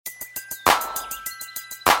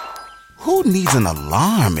Who needs an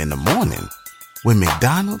alarm in the morning when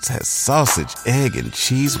McDonald's has sausage, egg, and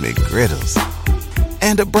cheese McGriddles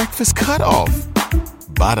and a breakfast cutoff?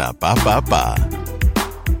 Ba-da-ba-ba-ba.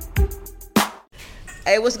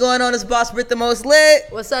 Hey, what's going on? It's Boss Brit the Most Lit.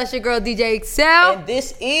 What's up, it's your girl DJ Excel. And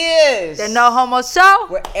this is the No Homo Show,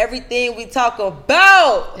 where everything we talk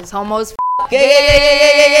about is homos. Gay.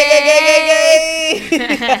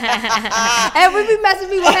 And we be messing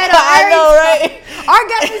people head up. I know, right? Our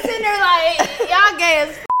guests be sitting there like, y'all gay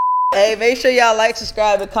as Hey, make sure y'all like,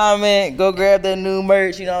 subscribe, and comment. Go grab that new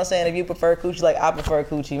merch, you know what I'm saying? If you prefer coochie like I prefer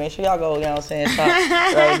coochie, make sure y'all go, you know what I'm saying? Shop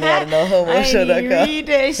right now to NoHomoShow.com. Read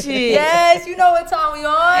that shit. Yes, you know what time we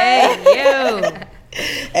on. Hey, yo.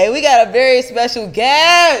 Hey, we got a very special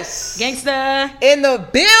guest. Gangsta. In the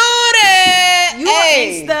building. You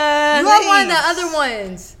hey, Gangsta. You are one of the other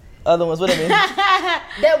ones Other ones, what do you mean?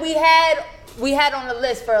 that we had on the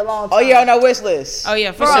list for a long time. Oh, yeah, on our wish list. Oh,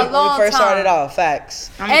 yeah, For a long When we first time. started off, facts.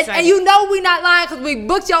 And you know we not lying because we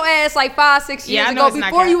booked your ass like 5-6 Yeah, years I know ago it's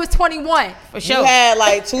not before good. you was 21. For sure. You had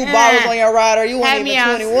like 2 bottles on your rider. You weren't Had me even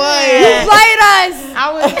outside. 21. You played us.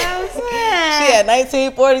 I was outside. She had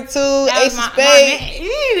 1942, That Ace was of my Spades. man.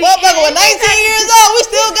 Motherfucker was 19 years old. We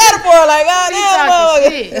still got it for her. Like, He goddamn, talking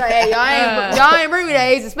motherfucker. shit. Like, hey, y'all ain't bring me that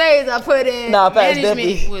Ace of Spades I put in. Nah, facts, Management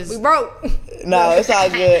definitely. was. We broke. No, it's all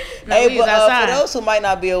good. No, Hey, we but was outside. for those who might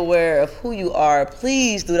not be aware of who you are,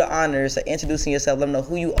 please do the honors of introducing yourself. Let them know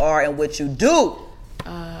who you are and what you do.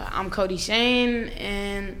 I'm Kodie Shane,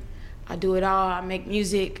 and I do it all. I make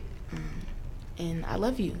music, and I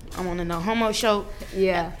love you. I'm on the No Homo Show.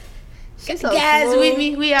 Yeah. She's so Guys smooth. with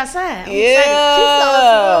me, we outside. I'm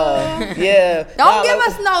Yeah. She's so Yeah. Don't give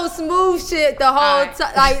us no smooth shit the whole Alright.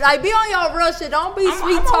 time. Like, be on your real shit. Don't be I'm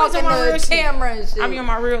sweet always talking on my to real the shit. camera and shit. I be on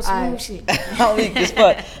my real smooth Alright. shit. I'm weak as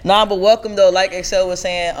fuck. Nah, but welcome though. Like Excel was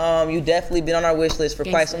saying, you definitely been on our wish list for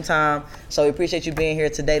quite some time. So we appreciate you being here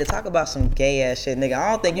today to talk about some gay ass shit, nigga.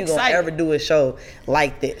 I don't think you gonna excited. ever do a show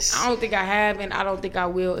like this. I don't think I have, and I don't think I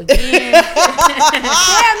will again.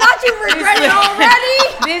 Damn, not you regret it already.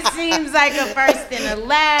 This seems like a first and a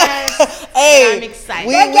last. Hey, I'm excited.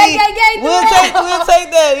 we'll Gay, take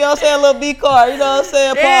that. You know what I'm saying? A little B card. You know what I'm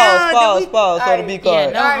saying? Yeah, Pause. we- Pause. For the B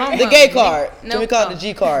card. Yeah, no homo. The gay card. No, Can we call it the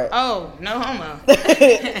G card? Oh, no homo.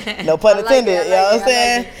 No pun I like intended. it, I You know like what I'm it, I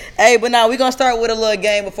saying? like Hey, but now we're gonna start with a little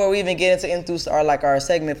game before we even get into introduce our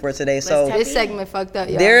segment for today. So tap This segment fucked up,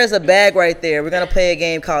 y'all. there is a bag right there. We're gonna play a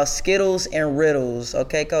game called Skittles and Riddles.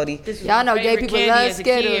 Okay, Cody? This was Y'all my know gay favorite people candy love as a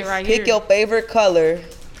kid Skittles. right Pick here. your favorite color.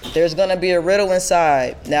 There's gonna be a riddle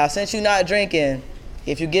inside. Now, since you're not drinking,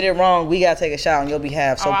 if you get it wrong, we gotta take a shot on your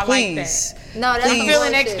behalf. So Oh, I like please, No, that's I'm Please.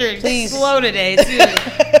 feeling bullshit. extra Please. slow today, too.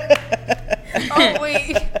 Oh,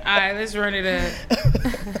 wait. All right, let's run it up.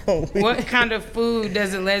 What kind of food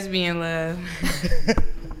does a lesbian love?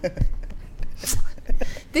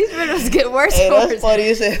 These riddles get worse Hey, and that's worse. funny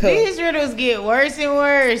as hell. These riddles get worse and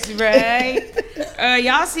worse, bruh.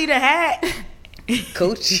 Y'all see the hat?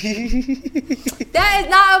 Coochie. That is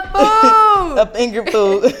not a food. A finger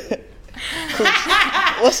food.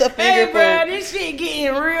 What's a finger Hey, bruh, food? this shit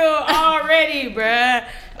getting real already, bruh.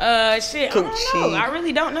 Shit, I don't Coochie. know. I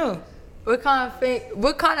really don't know. What kind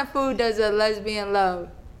of food does a lesbian love?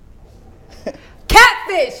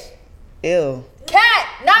 Catfish. Ew. Cat,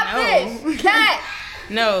 not No. fish. Cat.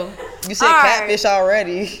 No. You said All right. catfish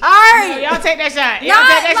already. All right. Y'all take that shot. Nah, Y'all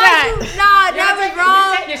take that shot. nah, that was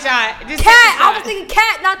wrong. Just take the shot. Just Cat. take the I was shot. thinking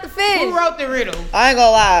cat, not the fish. Who wrote the riddle? I ain't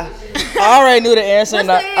gonna lie. I already knew the answer, What's and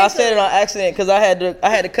the I said it answer? on accident because I had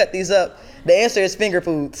to cut these up. The answer is finger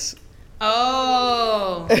foods.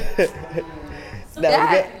 Oh. That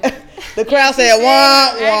was good. The crowd said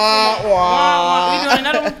wah wah wah. We doing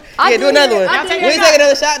another one? Yeah, do another one. I We did ain't hear- take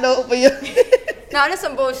another shot though for you. Nah, this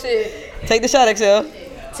some bullshit. Take the shot, XL.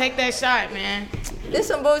 Take that shot, man. This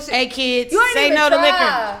some bullshit. Hey, kids, You ain't say even no to liquor.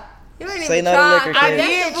 try. You ain't Say even no to try. liquor, I kids.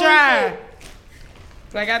 did That's try. bullshit.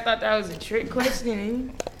 Like, I thought that was a trick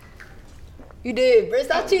question. You did, Britt.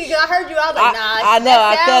 Stop cheating. 'Cause I heard you. I was like, nah. I know. that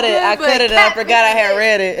I sound cut it. good, I but cut it, and I catfish forgot I had is-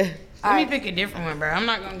 read it. Let me pick a different one, bro. I'm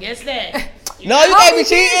not gonna guess that. No, you Oh, can't be we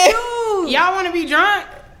did cheating. too. Y'all want to be drunk?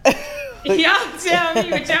 Y'all tell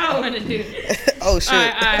me what y'all want to do. Oh shit! All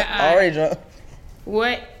right. Already drunk.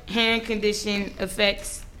 What hand condition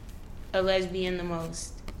affects a lesbian the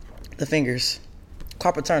most? The fingers.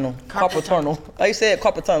 Carpaternal. Carpaternal. How you say it?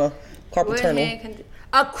 Carpaternal. What Carpaternal. hand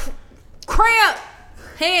cramp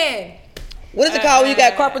hand. What is it called when you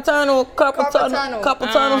got carpaternal? Carpaternal.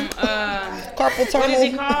 Carpaternal. What is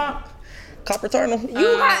it Carpaternal. called? Carpaternal.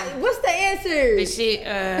 You got what's the answer? The shit.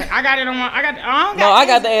 I got it on my. I don't No, I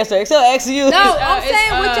got the answer. Except asking you. No, I'm it's,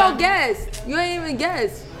 saying what's your guess? You ain't even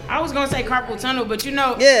guess. I was gonna say carpal tunnel, but you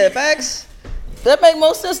know. Yeah, facts. That make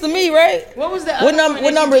most sense to me, right? What was the What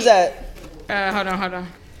number is that? Hold on.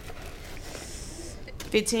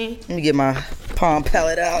 15. Let me get my palm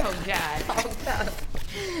palette out. Oh God.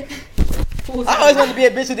 I always wanted to be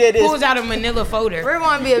a bitch who did this. Pulls out a manila folder. We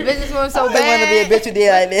want to be a businesswoman so I want to be a bad. bitch who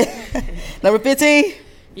did like that. Number 15?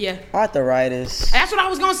 Yeah. Arthritis. That's what I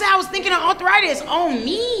was gonna say. I was thinking of arthritis on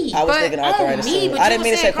me. I was thinking arthritis on me, too. but I you didn't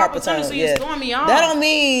mean to say carpal tunnel. so you're throwing me off. That don't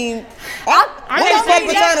mean. I What is didn't say carpal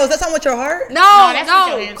that. tunnel? Is that something with your heart? No, that's what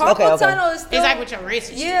your hands carpal are. Okay. tunnel is still. It's like with your wrist.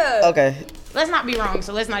 And shit. Yeah. Okay. Let's not be wrong.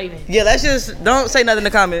 So let's not even. Yeah, let's just don't say nothing in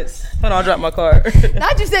the comments. Hold on, I'll drop my card.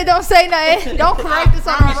 Not you said don't say nothing. Don't correct us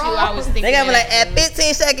on promise our you, I wrong. was thinking. They got me that. like, at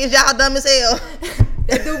 15 seconds, y'all dumb as hell.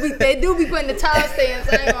 They do be putting the time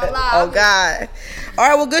stamps. I ain't gonna lie. Oh, God. All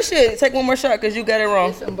right, well, good shit. Take one more shot because you got it wrong.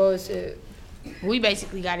 It's some bullshit. We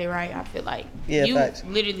basically got it right. I feel like. Yeah, you facts.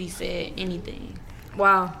 literally said anything.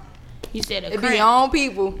 Wow. You said a It be cramp. your own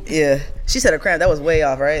people. Yeah. She said a cramp. That was way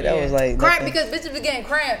off, right? That Yeah. was like. Cramp nothing. because bitches be getting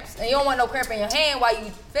cramps and you don't want no cramp in your hand while you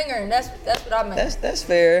fingering. That's what I meant. That's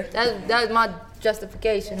fair. That's my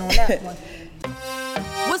justification on that one.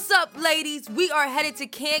 What's up, ladies? We are headed to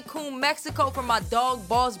Cancun, Mexico for my dog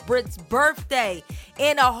boss Britt's birthday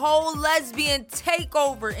and a whole lesbian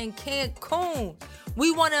takeover in Cancun.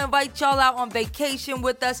 We want to invite y'all out on vacation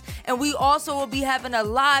with us, and we also will be having a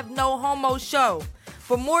live No Homo show.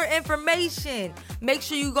 For more information, make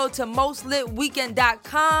sure you go to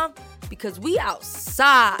mostlitweekend.com because we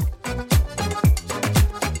outside.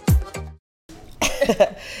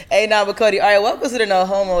 Hey, now, but Kodie, all right, welcome to the No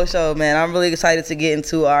Homo show, man. I'm really excited to get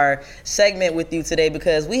into our segment with you today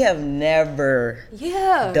because we have never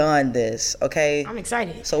done this, okay? I'm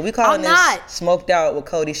excited. So we calling I'm this not. Smoked Out with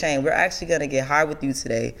Kodie Shane. We're actually going to get high with you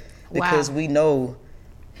today because Wow. we know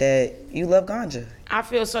that you love ganja. I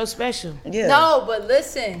feel so special. Yeah. No, but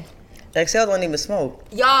listen, Excel don't even smoke.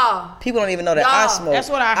 y'all. People don't even know that I Y'all, smoke. that's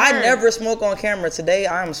what I I heard. never smoke on camera. Today,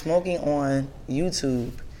 I'm smoking on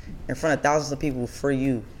YouTube in front of thousands of people for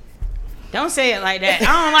you. Don't say it like that. I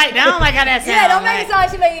don't like how that sounds. Yeah, don't make it sound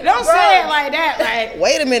like she making Don't drugs. say it like that. Like,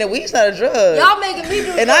 Wait a minute, weed's not a drug. Y'all making me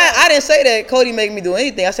do And drugs. I didn't say that Kodie making me do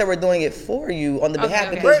anything. I said we're doing it for you on the behalf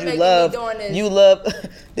okay. because Britt you making love me doing this. you love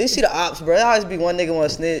this shit the ops, bro. There always be one nigga want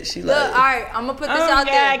to snitch. She Look, like all right, I'm gonna put this oh out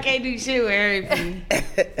God, I there. can't do shit with everything.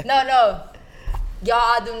 No, y'all,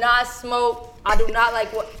 I do not smoke. I do not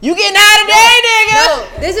like what. you getting out today, nigga? No,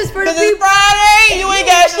 this is for the Cause it's people. Friday, you ain't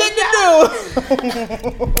got shit to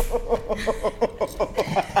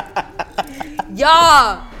do.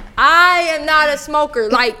 Y'all, I am not a smoker.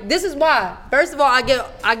 Like, this is why. First of all, I get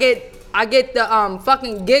the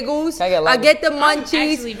fucking giggles. I get I get the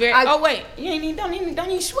munchies. Actually, very. I- Oh wait, you ain't even don't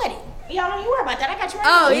even sweat it. Y'all don't even worry about that. I got you right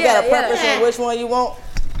Oh, now. You got a yeah. preference on which one you want?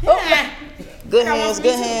 Good hands,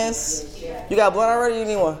 good hands. You got blunt already? You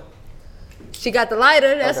need one. She got the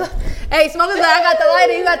lighter. That's Okay. Hey, smokers, like, I got the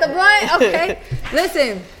lighter. You got the blunt. Okay.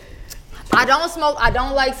 Listen, I don't smoke. I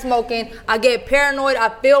don't like smoking. I get paranoid. I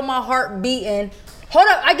feel my heart beating. Hold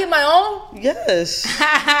up, I get my own. Yes. We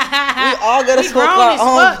all gotta We smoke grown our as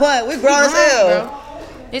own fuck. blunt. We grown as hell. Bro.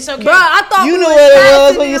 It's okay. Bro, I thought You we knew was what it was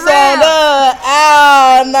passing when you around. signed up.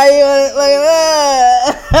 Ow, now you like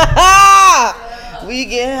that. We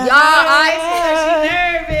get Y'all, She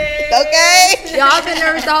nervous. okay. Y'all been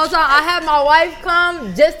nervous the whole time. I had my wife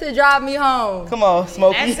come just to drive me home. Come on,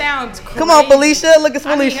 Smokey. That sounds crazy. Come on, Felicia. Look at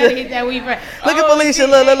I need her to Felicia. hit that weed first. Look at Oh, Felicia. shit.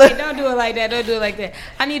 Look, look, Hey, look. don't do it like that. Don't do it like that.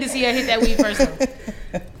 I need to see her hit that weed first. Though.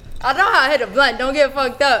 I know how to hit a blunt. Don't get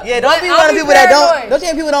fucked up. Yeah, don't But be I'll one of the people that paranoid. don't you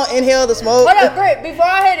think people don't inhale the smoke? Hold up, Britt. Before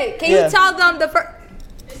I hit it, can Yeah. you tell them the first?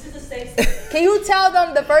 Can you tell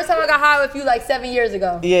them the first time I got high with you like 7 years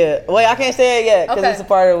ago? Yeah. Wait, I can't say it yet because Okay. it's a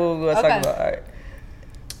part of what we're gonna Okay. talk about. All right.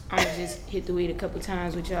 I'm gonna just hit the weed a couple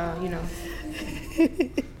times with y'all, you know,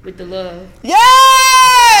 with the love. Yes!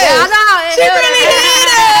 Yeah, I know how it She is. really hit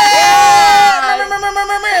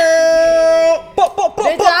it! Pop, pop, pop,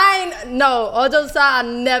 Bitch, pop. I ain't no. All jokes aside, I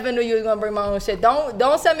never knew you was gonna bring my own shit.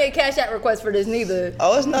 Don't send me a cash app request for this neither.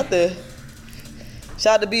 Oh, it's nothing.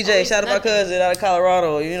 Shout out to BJ. Shout out to my cousin out of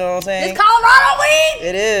Colorado. You know what I'm saying? It's Colorado weed.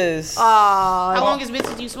 It is. Aw, How long has it been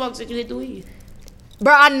since you smoked since you hit the weed?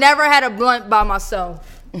 bro, I never had a blunt by myself.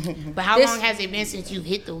 But how This- long has it been since you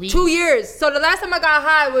hit the weed? 2 years. So the last time I got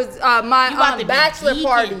high was my You about to be bachelor geeking.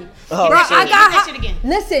 party. Oh, bro, shit. I Hit got that high. shit again.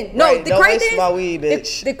 Listen, no, Right, the don't crazy waste thing my is, weed,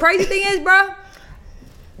 bitch. The crazy thing is, bro,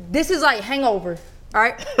 this is like hangover. All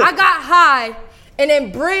right, I got high, and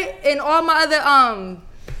then Britt and all my other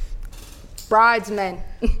bridesmen.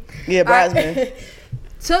 Yeah, bridesmen.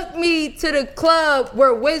 took me to the club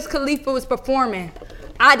where Wiz Khalifa was performing.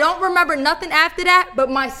 I don't remember nothing after that, but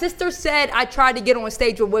my sister said I tried to get on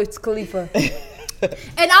stage with Wiz Khalifa.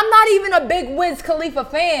 And I'm not even a big Wiz Khalifa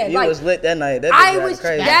fan. You like, was lit that night. That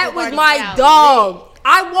crazy. That was my dog.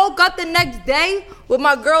 I woke up the next day with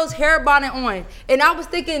my girl's hair bonnet on. And I was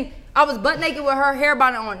thinking, I was butt naked with her hair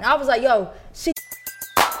bonnet on. I was like, yo, she...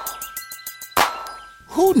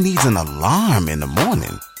 Who needs an alarm in the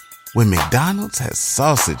morning when McDonald's has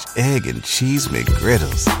sausage, egg, and cheese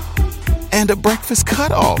McGriddles and a breakfast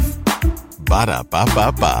cutoff?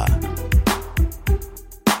 Ba-da-ba-ba-ba.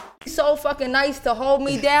 So fucking nice to hold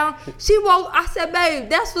me down. She woke, I said, babe,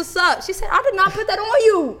 that's what's up. She said, I did not put that on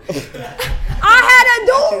you. I had a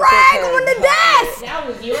do-rag on the desk. That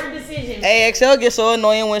was your decision. Hey, XL gets so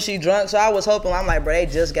annoying when she drunk, so I was hoping, I'm like, bro, they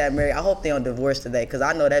just got married. I hope they don't divorce today, because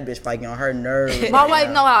I know that bitch probably on her nerves. My wife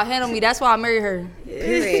know how to handle me. That's why I married her.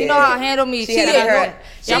 Period. She know how to handle me. She ignored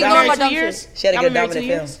my dumb shit. She had a good dominant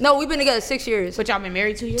film. No, we've been together 6 years. But y'all been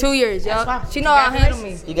married 2 years? 2 years, yo. She know how to handle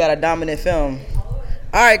me. You got a dominant film.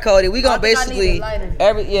 All right, Kodie, we gonna basically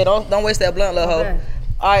don't waste that blunt, little hoe.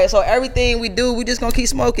 All right, so everything we do, we just gonna keep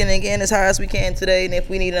smoking and getting as high as we can today. And if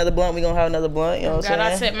we need another blunt, we gonna have another blunt. You know what I'm saying?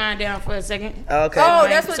 I set mine down for a second. Okay. Oh,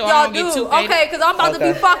 that's what y'all do. Okay, because I'm about to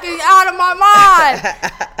be fucking out of my mind.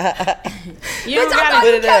 You don't gotta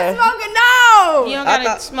put it down. Smoking now. You don't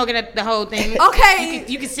gotta smoke it the whole thing. Okay.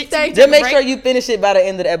 You can sit. Just make sure you finish it by the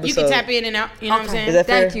end of the episode. You can tap in and out. You know what I'm saying? Is that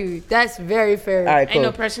fair? Thank you. That's very fair. All right, cool. Ain't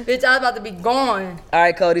no pressure. Bitch, I was about to be gone. All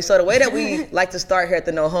right, Kodie. So the way that we like to start here at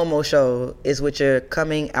the No Homo Show is with your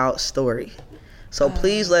coming out story. So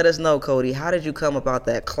please let us know, Kodie, how did you come about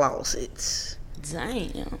that closet?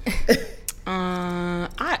 Damn. I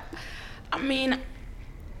mean,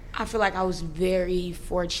 I feel like I was very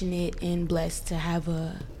fortunate and blessed to have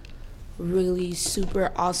a really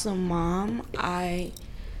super awesome mom. I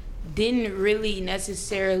didn't really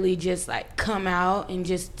necessarily just like come out and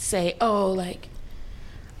just say, oh, like,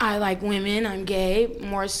 I like women, I'm gay.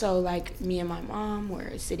 More so like me and my mom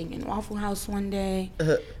were sitting in Waffle House one day.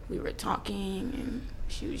 We were talking and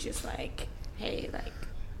she was just like, hey, like,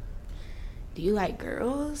 do you like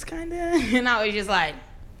girls, kind of? And I was just like,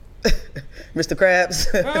 Mr.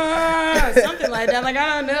 Krabs. something like that. Like,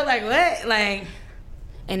 I don't know, like, what? Like,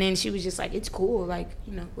 and then she was just like, it's cool. Like,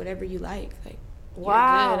 you know, whatever you like. Like,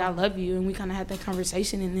 wow. You're good. I love you. And we kind of had that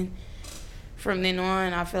conversation. And then from then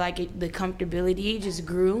on, I feel like the comfortability just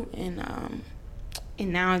grew. And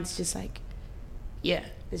now it's just like, yeah,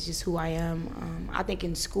 it's just who I am. I think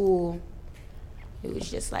in school, it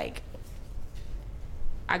was just like,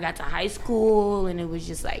 I got to high school and it was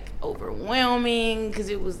just like overwhelming because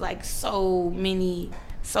it was like so many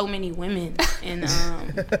women. And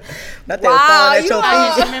wow, I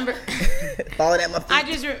just remember falling at my feet. I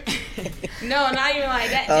just no, not even like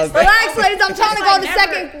that. Just relax, ladies. I'm trying to go to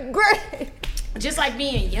second grade. Just like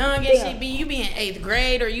being young and shit, you be in 8th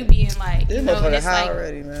grade or you being like, you know, it's like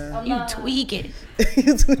already, man. you tweaking.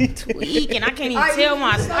 You tweaking. I can't even tell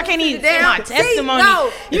my testimony. No.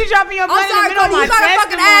 You dropping your blunt in the middle of my you got a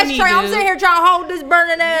fucking testimony, ashtray. I'm sitting here trying to hold this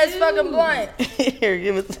burning ass fucking blunt. Here,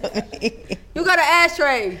 give it to me. You got an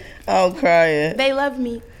ashtray. I'm crying. They love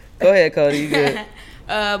me. Go ahead, Kodie. You good?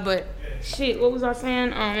 But shit, what was I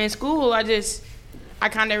saying? In school, I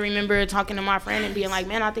kind of remember talking to my friend and being like,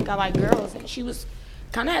 man, I think I like girls. And she was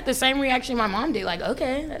kind of had the same reaction my mom did. Like,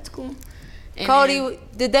 okay, that's cool. And Kodie,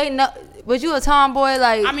 did they know? Was you a tomboy?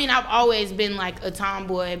 Like, I mean, I've always been like a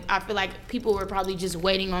tomboy. I feel like people were probably just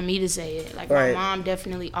waiting on me to say it. Like, right. My mom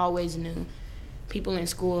definitely always knew. People in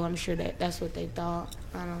school, I'm sure that's what they thought.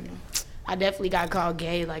 I don't know. I definitely got called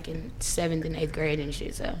gay like in 7th and 8th grade and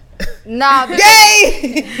shit, so. Nah,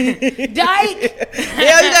 gay! Dyke!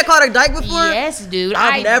 Yeah, you got called a dyke before? Yes, dude.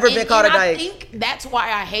 I've never been called a dyke. I think that's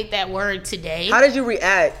why I hate that word today. How did you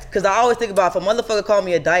react? Because I always think about if a motherfucker called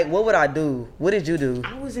me a dyke, what would I do? What did you do?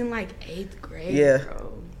 I was in like 8th grade, yeah.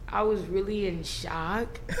 Bro. I was really in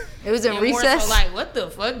shock. It was in and recess? More so like, what the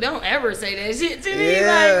fuck? Don't ever say that shit to me.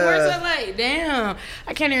 Yeah. Like, more so like, damn.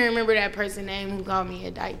 I can't even remember that person's name who called me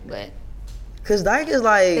a dyke, but. Cause dyke is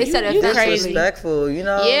like, they said you disrespectful, you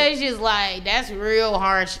know? Yeah, it's just like, that's real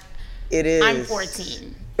harsh. It is. I'm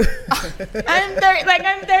 14. I'm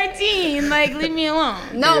 13. Like, leave me alone.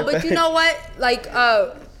 No, but you know what? Like,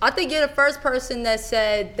 I think you're the first person that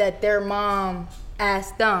said that their mom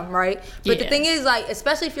asked them, right? But the thing is, like,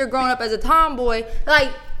 especially if you're growing up as a tomboy,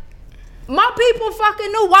 like, my people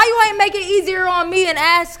fucking knew. Why you ain't make it easier on me and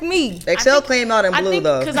ask me? XL came out in blue,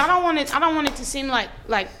 though. Because I don't want it to seem like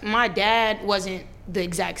my dad wasn't the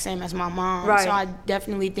exact same as my mom. Right. So I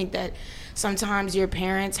definitely think that sometimes your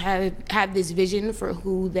parents have this vision for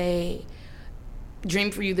who they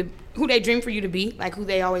dream for you to be, like who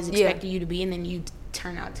they always expected you to be, and then you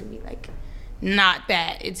turn out to be like not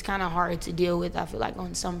that. It's kind of hard to deal with, I feel like,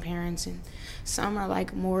 on some parents, and some are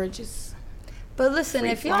like more just. But listen,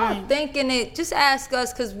 if y'all thinking it, just ask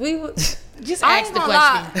us, because we would. Just ask the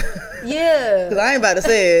question. Yeah. Because I ain't about to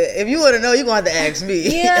say it. If you want to know, you're going to have to ask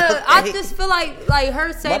me. Yeah, okay? I just feel like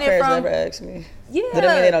her saying my parents it from. never asked me. Yeah. Do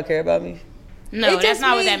that mean they don't care about me? No, that's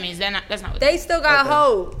not what that means. That's not what they still got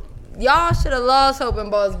hope. Y'all should have lost hope in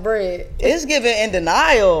Boss Bread. It's giving in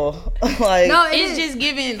denial. Like, no, it's just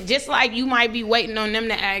giving, just like you might be waiting on them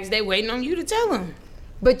to ask, they waiting on you to tell them.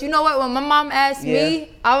 But you know what? When my mom asked me,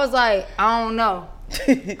 I was like, I don't know.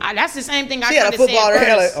 That's the same thing I she had a football in her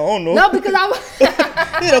hair, like, I don't know. No, because I was. She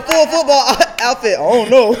had a full football outfit. I don't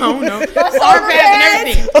know. I don't know. Sarcasm and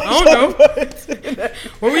everything. I don't know.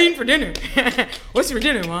 What we eating for dinner? What's for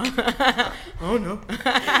dinner, Mom? I don't know.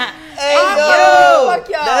 Hey, yo,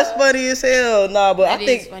 that's funny as hell. Nah, but I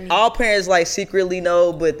think all parents like secretly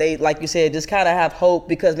know, but they, like you said, just kind of have hope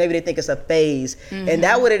because maybe they think it's a phase, and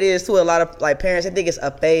that's what it is too. A lot of like parents, they think it's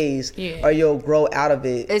a phase, or you'll grow out of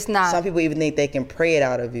it. It's not. Some people even think they can pray it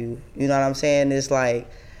out of you. You know what I'm saying? It's like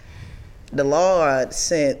the Lord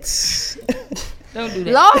sent. Don't do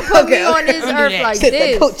that. Lord put me on this earth like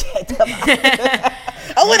this.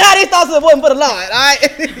 I wouldn't have these thoughts if it wasn't for the Lord. All right.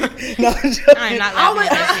 No, I am not laughing at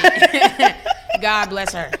that shit. God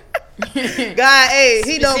bless her. God, hey,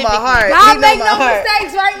 he know my heart. God make no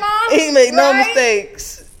mistakes, right, Mom? He make no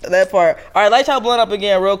mistakes. That part. All right, light y'all blunt up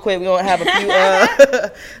again real quick. We're going to have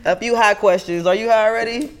a few high questions. Are you high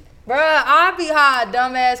already? Bruh, I'll be high,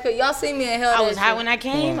 dumbass, because y'all see me in hell. I was high when I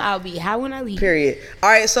came. I'll be high when I leave. Period. All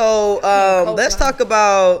right, so let's talk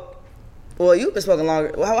about, well, you've been smoking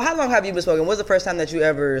longer. How long have you been smoking? When's the first time that you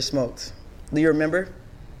ever smoked? Do you remember?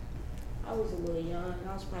 I was a little young.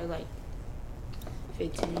 I was probably like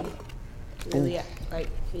 15. Really, like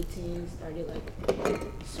 15. Started like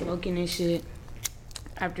smoking and shit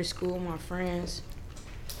after school with my friends.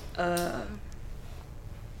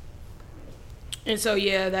 And so,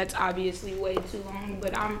 yeah, that's obviously way too long.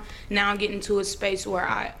 But I'm now getting to a space where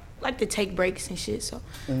I like to take breaks and shit. So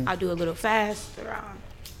I'll do a little fast, or I'll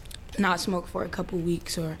not smoke for a couple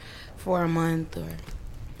weeks or for a month, or,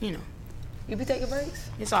 you know. You be taking breaks?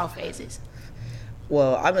 It's all phases.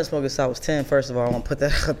 Well, I've been smoking since I was 10, first of all. I want to put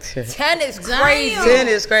that out there. 10 is crazy. 10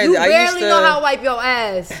 is crazy. You barely know how to wipe your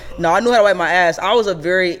ass. No, I knew how to wipe my ass. I was a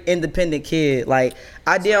very independent kid. Like,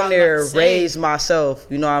 I damn near raised myself.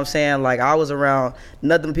 You know what I'm saying? Like, I was around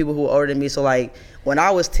nothing but people who were older than me. So, like, when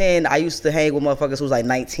I was 10, I used to hang with motherfuckers who was like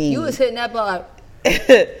 19. You was hitting that like,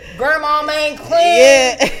 grandma ain't clean.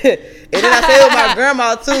 Yeah. And then I stay with my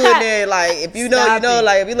grandma too, and then like if you know,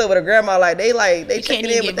 like if you live with a grandma, like they checking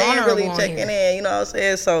in, but they ain't really checking in. You know what I'm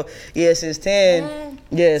saying? So yeah, since 10,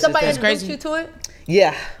 yeah. Somebody introduced you to it?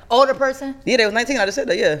 Yeah. Older person? Yeah, they was 19. I just said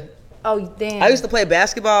that. Yeah. Oh damn. I used to play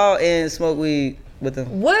basketball and smoke weed with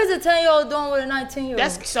them. What is a 10-year-old doing with a 19-year-old?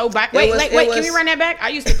 That's so back. Wait, can we run that back? I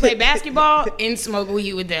used to play basketball and smoke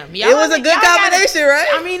weed with them. It was a good combination, right?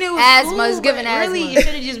 I mean, it was asthma. Cool, is giving asthma. Really, it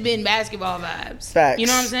should have just been basketball vibes. Facts. You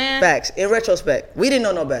know what I'm saying? Facts. In retrospect, we didn't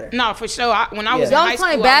know no better. No, for sure. When I was in high school,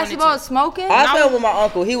 playing basketball, smoking. I played with my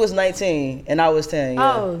uncle. He was 19 and I was 10.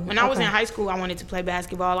 Yeah. Oh, when I was in high school, I wanted to play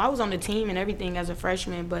basketball. I was on the team and everything as a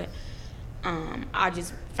freshman, but I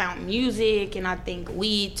just found music and I think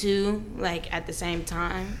weed too, like at the same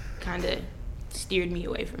time, kind of steered me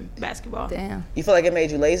away from basketball. Damn. You feel like it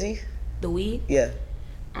made you lazy? The weed? Yeah.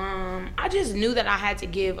 I just knew that I had to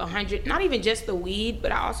give 100, not even just the weed,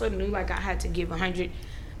 but I also knew like I had to give 100%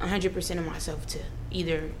 of myself to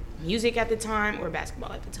either music at the time or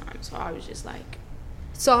basketball at the time. So I was just like,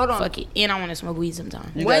 so hold on. Fuck it. And I want to smoke weed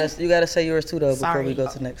sometime. You gotta say yours too though before we go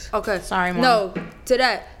to next. Okay. Sorry, Mom. No, to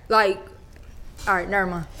that, like, all right, never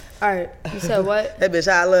mind. All right, you said what? That bitch,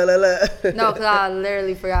 I love. No, because I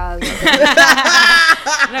literally forgot. No, because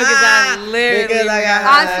I literally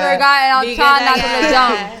I swear to God, and I'll try not to look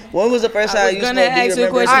dumb. When was the first time you smoked? Do you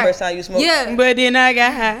remember the first time you smoked? Yeah. But then I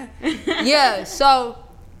got high. Yeah, so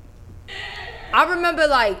I remember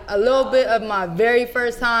like a little bit of my very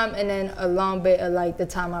first time and then a long bit of like the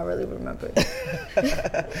time I really remember.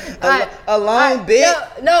 A long bit?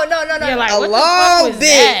 No. You're like, a what long the fuck was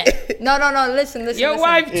bit. That? No, listen. Your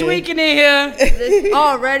wife tweaking in here.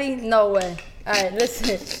 Already? No way. All right,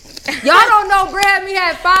 listen. Y'all don't know Brad me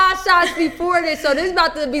had 5 shots before this, so this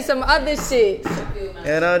about to be some other shit.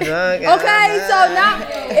 And I'm drunk. Okay, so now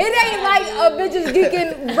it ain't like a bitch is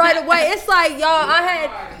geeking right away. It's like y'all, I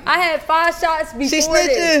had 5 shots before she snitching.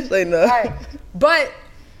 this. Like no. Right. But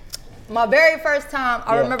My very first time,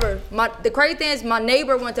 I remember, the crazy thing is my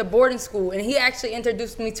neighbor went to boarding school, and he actually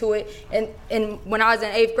introduced me to it and when I was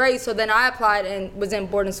in 8th grade, so then I applied and was in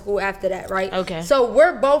boarding school after that, right? Okay. So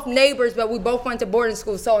we're both neighbors, but we both went to boarding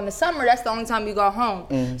school. So in the summer, that's the only time you go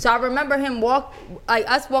home. So I remember him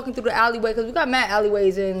us walking through the alleyway, because we got mad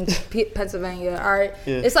alleyways in Pennsylvania, all right?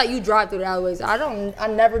 Yeah. It's like you drive through the alleyways. I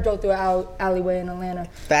never drove through an alleyway in Atlanta.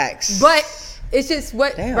 Facts. But it's just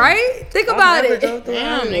right? Think about it.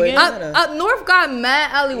 Up north got mad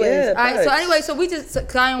alleyways. Yeah, all right. So anyway, so we just,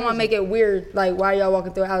 cause I didn't want to make it weird, like why y'all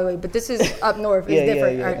walking through an alleyway, but this is up north. It's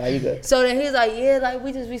different. Yeah. Right? Now you good. So then he's like, yeah, like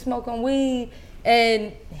we just be smoking weed,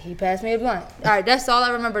 and he passed me a blunt. All right, that's all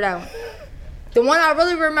I remember that one. The one I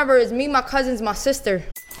really remember is me, my cousins, my sister.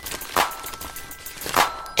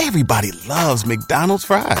 Everybody loves McDonald's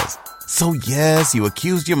fries. So yes, you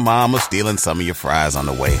accused your mom of stealing some of your fries on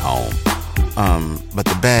the way home. But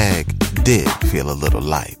the bag did feel a little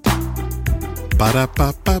light.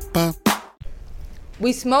 Ba-da-ba-ba-ba.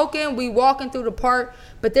 We smoking, we walking through the park,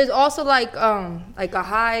 but there's also like a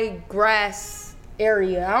high grass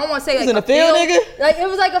area. I don't want to say like in a field, nigga? Like it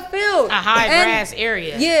was like a field. A high grass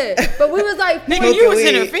area. Yeah, but we was like, nigga, you was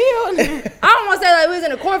in a field. I don't want to say like we was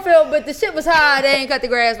in a cornfield, but the shit was high. They ain't cut the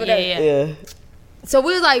grass, whatever. Yeah. So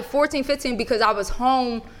we was like 14, 15 because I was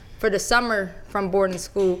home for the summer from boarding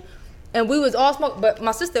school. And we was all smoking, but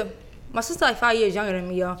my sister like 5 years younger than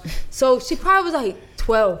me, y'all. So she probably was like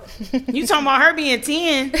 12. You talking about her being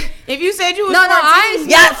 10? If you said you was 14.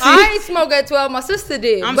 No, I ain't smoke at 12. My sister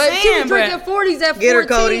did. But she was drinking 40s at 14. Get her,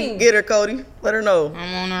 Kodie. Get her, Kodie. Let her know.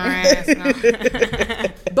 I'm on her ass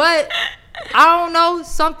now. But I don't know,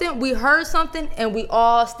 we heard something and we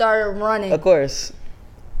all started running. Of course.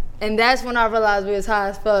 And that's when I realized we was high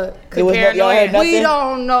as fuck. Y'all heard nothing? We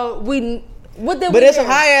don't know. But it's some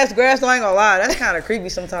high ass grass, though, I ain't gonna lie. That's kind of creepy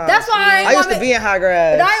sometimes. That's why I used to be in high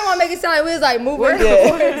grass. But I didn't want to make it sound like we was like moving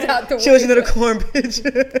corns out the way. She was into the corn, bitch.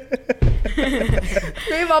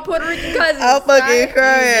 Me and my Puerto Rican cousins. I'm fucking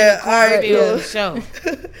crying. All right, cool. Show.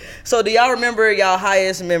 So do y'all remember y'all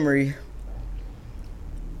highest memory?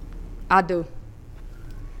 I do.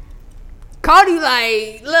 Kodie,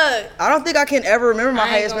 like, look. I don't think I can ever remember my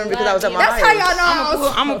highest memory because I was at my highest. That's how y'all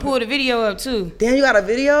know. I'm gonna pull the video up too. Damn, you got a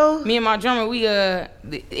video? Me and my drummer, we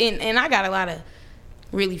and I got a lot of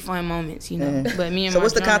really fun moments, you know. But me and so my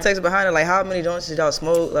what's the drummer, context behind it? Like, how many joints did y'all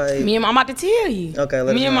smoke? Like, I'm about to tell you. Okay,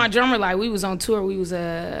 let me us and know. my drummer, like, we was on tour. We was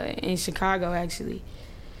in Chicago actually.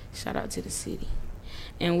 Shout out to the city.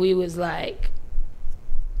 And we was like,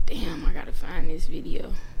 damn, I gotta find this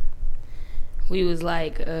video. We was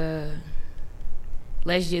like,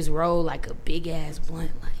 let's just roll like a big ass blunt,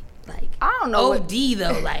 like I don't know. OD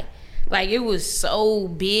though, like it was so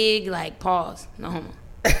big, like pause, no homo.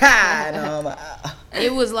 No,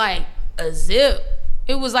 It was like a zip.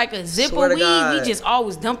 It was like a zip Swear of to weed. God. We just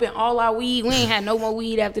always dumping all our weed. We ain't had no more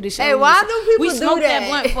weed after the show. Hey, why do people we do smoked that? that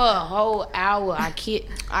blunt for a whole hour. I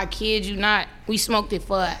kid you not. We smoked it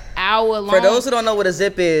for an hour long. For those who don't know what a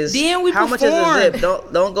zip is, Then we how much is a performed.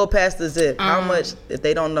 zip? Don't go past the zip. How much if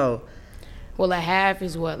they don't know? Well, a half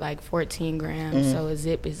is what, like 14 grams. So a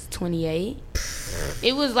zip is 28.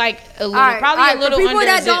 It was like a little, probably a little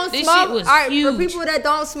under a zip. This shit was huge. For people that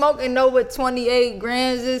don't smoke and know what 28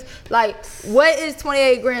 grams is, like, what is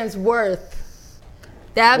 28 grams worth?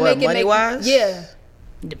 That What, make it money-wise? Yeah.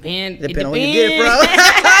 Depend on where you get it from. If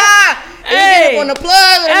you Hey. get it from the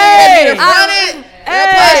plug, or Hey. you get it from it,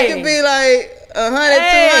 that price could be like 100,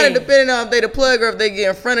 200, depending on if they the plug or if they get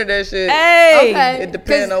in front of that shit. Hey. Okay. It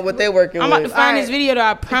depends on what they working I'm with. about to find Alright. this video though,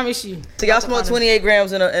 I promise you. So y'all smoked 28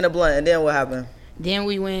 grams in a blunt, and then what happened? Then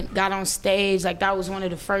we got on stage. Like, that was one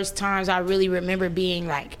of the first times I really remember being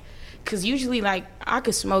like, because usually, like, I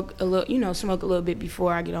could smoke a little bit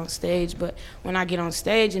before I get on stage. But when I get on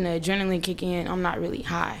stage and the adrenaline kick in, I'm not really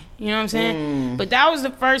high. You know what I'm saying? But that was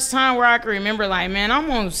the first time where I could remember, like, man,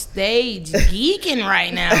 I'm on stage geeking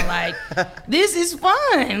right now. Like, this is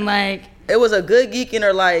fun. Like, It was a good geeking,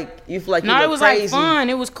 or like you feel like you no, look it was crazy? like fun.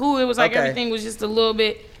 It was cool. It was like Okay. everything was just a little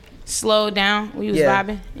bit slowed down. We was Yeah.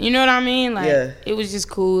 vibing. You know what I mean? Like, Yeah. it was just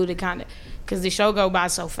cool to kind of, because the show go by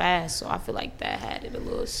so fast. So I feel like that had it a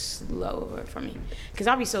little slower for me. Because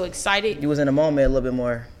I'll be so excited. You was in the moment a little bit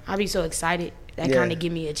more. I'll be so excited. That Yeah. kind of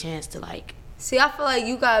give me a chance to, like, See, I feel like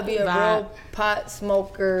you gotta be a Vibe. real pot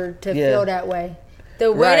smoker to Yeah. feel that way.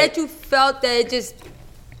 The way Right. that you felt that, it just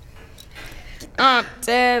I'm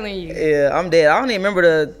telling you. Yeah, I'm dead. I don't even remember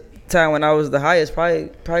the time when I was the highest.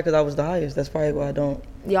 Probably because I was the highest. That's probably why I don't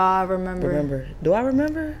y'all remember. Do I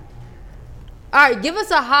remember? All right, give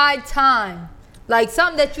us a high time, like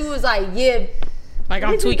something that you was like, yeah. Like,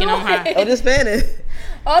 I'm What you tweaking on doing? high. I'm just fanning.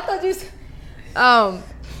 Oh, I thought you.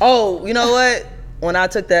 Oh, you know what? When I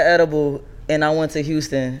took that edible and I went to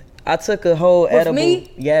Houston, I took a whole edible.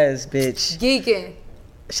 Me? Yes, bitch. Geeking.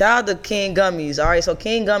 Shout out to King Gummies. All right, so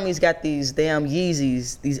King Gummies got these damn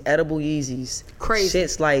Yeezys, these edible Yeezys. Crazy.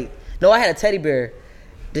 Shit's like, no, I had a teddy bear.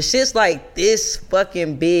 The shit's like this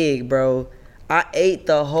fucking big, bro. I ate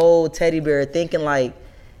the whole teddy bear thinking like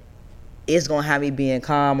it's gonna have me being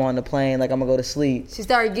calm on the plane, like I'm gonna go to sleep. She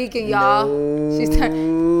started geeking, y'all. No, She started.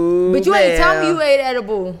 But you ain't tell me you ate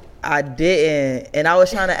edible. I didn't, and I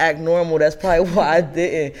was trying to act normal. That's probably why I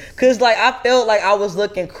didn't. Cause like I felt like I was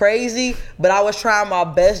looking crazy, but I was trying my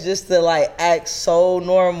best just to like act so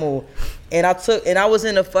normal. And I was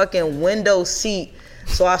in a fucking window seat,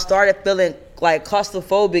 so I started feeling like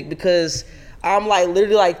claustrophobic because I'm like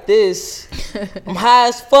literally like this. I'm high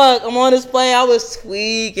as fuck. I'm on this plane. I was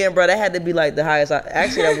tweaking, bro. That had to be like the highest.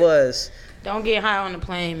 Actually, that was. Don't get high on the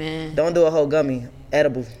plane, man. Don't do a whole gummy.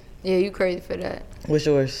 Edible. Yeah, you crazy for that. What's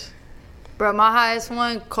yours? Bro, my highest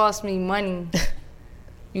one cost me money.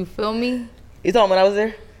 You feel me? You talking when I was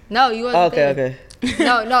there? No, you wasn't there. Okay.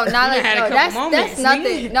 No, not like had a no. couple moments, That's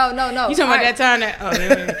nothing. nigga. No. You talking about that time that?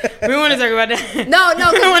 We want to talk about that. No. We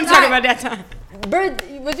want to talk about that time. Bert,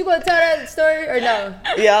 was you gonna tell that story or no?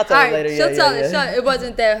 Yeah, I'll tell you later. She'll tell it. It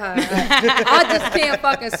wasn't that high. Right. I just can't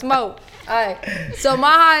fucking smoke. All right. So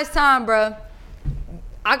my highest time, bro.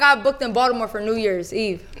 I got booked in Baltimore for New Year's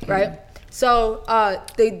Eve, right? So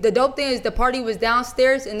the dope thing is the party was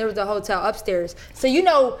downstairs and there was a hotel upstairs. So you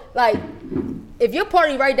know, like, if your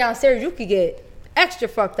party right downstairs, you could get extra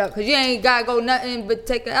fucked up because you ain't gotta go nothing but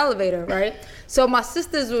take an elevator, right? So my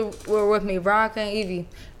sisters were with me, Veronica and Evie,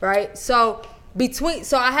 right? So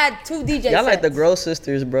I had two DJ Y'all sets. like the Gross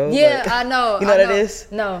Sisters, bro. Yeah, like, I know. You know what that is?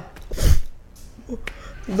 No.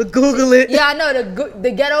 But Google it. Yeah, I know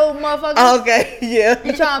the ghetto motherfuckers. Oh, okay, yeah.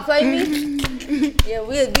 You trying to play me? Yeah,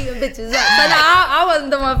 we was beating bitches up. So no, I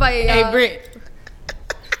wasn't the one fighting y'all. Hey, Britt.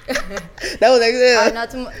 That was like that. Not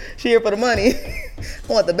too much. She here for the money. I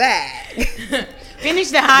want the bag.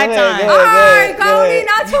 Finish the high Go ahead, time. go ahead. All right, Kodie,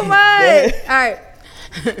 not too much. Go All right.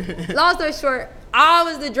 Long story short, I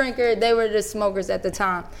was the drinker. They were the smokers at the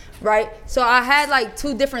time, right? So I had like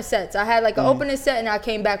two different sets. I had like an opening set and I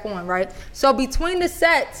came back on, right? So between the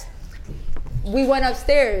sets, we went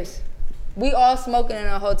upstairs. We all smoking in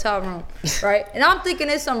a hotel room, right? And I'm thinking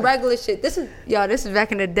it's some regular shit. This is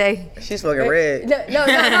back in the day. She's smoking red. No.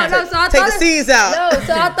 So I Take thought the seeds out. No,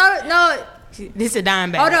 so I thought no. This a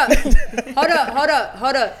dime bag. Hold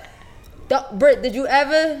up. Britt, did you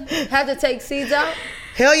ever have to take seeds out?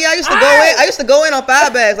 Hell yeah, I used to go in. I used to go in on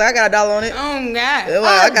 5 bags. Like I got $1 on it. Oh God.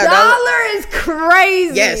 I got $1 is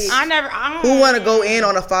crazy. Yes. Who want to go in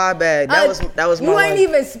on a 5 bag? That was my You life. ain't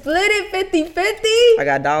even split it 50-50? I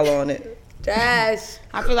got $1 on it. Dash.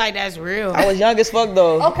 I feel like that's real. I was young as fuck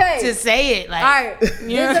though. Okay. To say it, like. All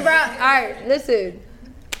right. Listen.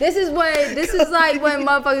 This is like when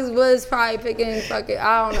motherfuckers was probably picking fucking,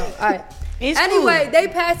 I don't know. All right. Anyway, cool. They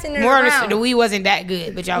passing it More around. the weed wasn't that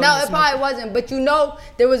good, but y'all. No, it probably wasn't. But you know,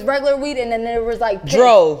 there was regular weed and then there was like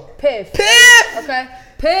piff. Piff. Okay.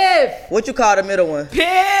 Piff. What you call the middle one? Piff.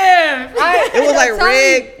 It was like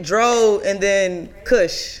Reg, Dro, and then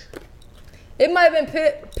Kush. It might have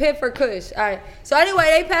been Piff or Kush. All right. So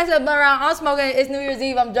anyway, they passed it around. I'm smoking. It's New Year's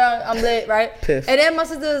Eve. I'm drunk. I'm lit, right? Piff. And then my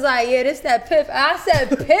sister was like, yeah, this that Piff. And I said,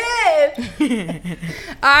 Piff.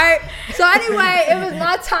 All right. So anyway, it was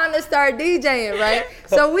my time to start DJing, right?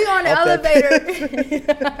 So we on the elevator.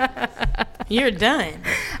 You're done.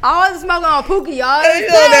 I wasn't smoking on Pookie, y'all. Hey,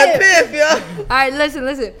 that Piff, yo. All right,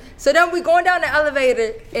 listen. So then we going down the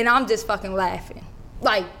elevator, and I'm just fucking laughing.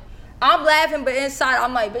 Like, I'm laughing, but inside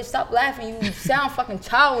I'm like, bitch, stop laughing. You sound fucking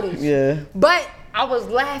childish. Yeah. But I was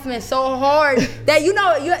laughing so hard that, you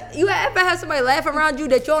know, you ever have somebody laugh around you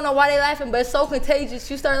that you don't know why they laughing, but it's so contagious,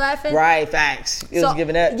 you start laughing? Right, facts. It was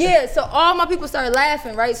giving that. Yeah, so all my people started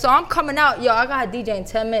laughing, right? So I'm coming out, yo, I got a DJ in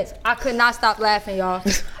 10 minutes. I could not stop laughing, y'all.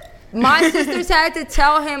 My sisters had to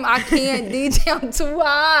tell him I can't DJ. I'm too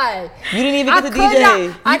high. You didn't even get to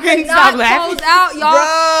DJ. I could not close out, y'all.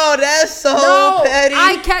 Bro, that's so petty.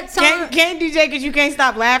 I kept telling can't DJ because you can't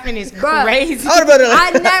stop laughing. It's crazy.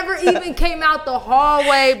 I never even came out the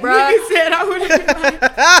hallway, bro. Nigga said I would have been like.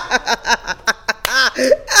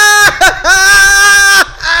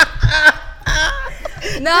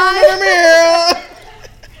 No.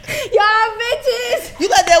 Y'all bitches. You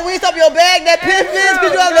let that weed stop your bag, that Piff is,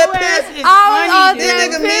 because you have that Piff. This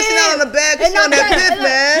nigga missing out on the bag because you on that Piff,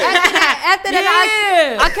 man. After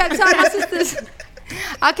that, I kept telling my sisters.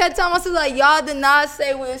 I kept telling my sisters, like, y'all did not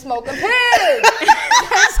say we were smoking Piff.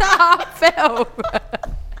 That's how I felt.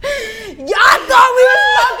 Y'all thought we were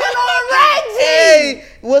smoking on Reggie. Hey,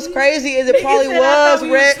 what's crazy is it probably was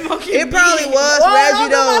Red. It probably was Reggie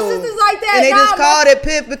though. My sisters like that. And they just called it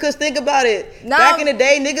Pip because think about it. Nah. Back in the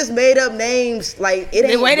day, niggas made up names like it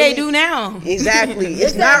ain't The way really, they do now. Exactly.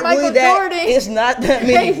 It's that not really Michael that. Jordan. It's not that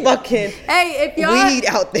many fucking if y'all weed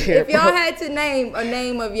out there. If y'all bro. had to name a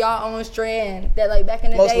name of y'all own strand that like back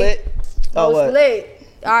in the Most day. lit. Oh Most what? lit.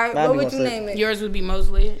 All right, Mine what be would most you lit. name it? Yours would be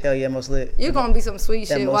most lit. Hell yeah, most lit. You're gonna be some sweet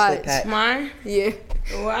That shit. most Watch. lit pack. Mine? Yeah.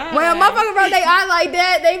 Wow. When a motherfucker bro, they act like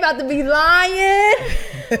that, they about to be lying.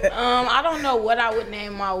 I don't know what I would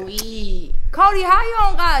name my weed. Kodie, how you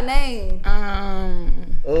don't got a name?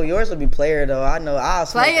 Oh, yours would be player though. I know. I'll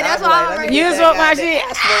smoke. Player, that's I'll be what I'm let me ready. get You that smoke my goddamn- shit.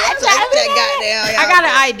 I smoke that goddamn. I got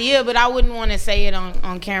an idea, but I wouldn't want to say it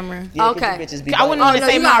on camera. Yeah, 'cause Okay. you bitches be I wouldn't bugging. want to no,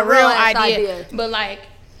 say you my got a real real ass idea, idea. but like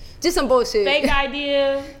Just some bullshit. fake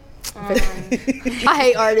idea. I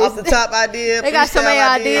hate artists. Off the top idea. They got so many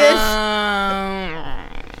freestyle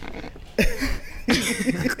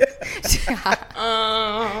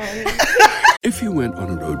If you went on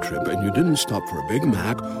a road trip and you didn't stop for a Big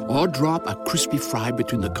Mac or drop a crispy fry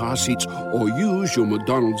between the car seats or use your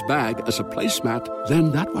McDonald's bag as a placemat,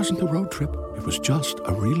 then that wasn't a road trip. It was just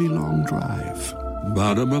a really long drive.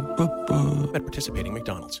 Ba-da-ba-ba-ba. At participating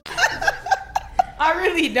McDonald's. I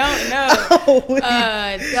really don't know.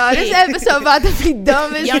 Yo, this episode about to be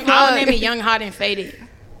dumb as Young, I'll name fuck. it Young, Hot, and Faded.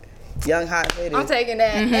 Young hot faded. I'm taking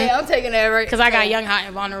that. Hey, I'm taking that right. Because I got Young, Hot,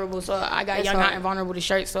 and Vulnerable, so I got That's Young, hard. Hot, and Vulnerable the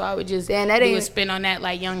shirt, so I would just Damn, that do a ain't- spin on that,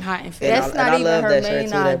 like Young, Hot, and Faded. That's And I not even love her that shirt main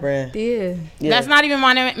too, that brand. idea. Yeah. That's not even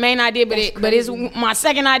my main idea, but it's my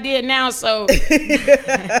second idea now, so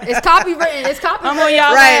It's copywritten. It's copywritten. I'm on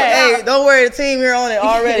y'all Right. ass. Hey, don't worry. The team here on it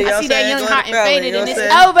already. You know I what see I'm that saying? Young, Go Hot, ahead and follow it, Faded, you know and what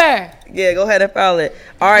it's I'm saying? over. Yeah, go ahead and follow it.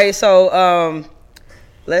 All right, so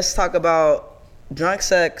let's talk about drunk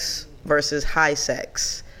sex versus high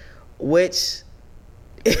sex. Which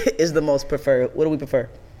is the most preferred? What do we prefer?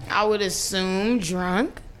 I would assume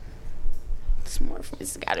drunk.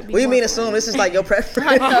 It's gotta be. What do you more mean fun. assume? This is like your preference.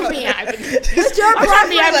 It's your I'm trying to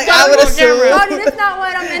be Like, having I would fun on assume. camera. Kodie, that's not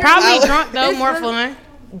what I'm in. Probably drunk though, This more was- fun.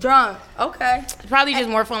 Drunk. Okay. Probably just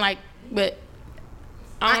more fun, like, but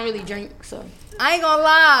I don't really drink, so. I ain't gonna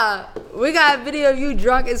lie. We got a video of you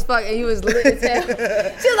drunk as fuck and you was lit as hell. She like,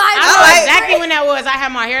 I know exactly when that was. I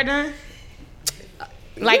had my hair done.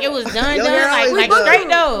 Like it was done, Your hair always like done. straight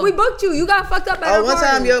though. We booked you. You got fucked up at Oh, our one party.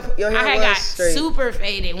 time your I hair had was got straight. super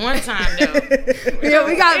faded one time though. Yeah,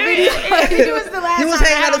 we got video. It was the last You was time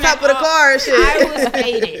hanging I at the had top of on the that- car and shit. I was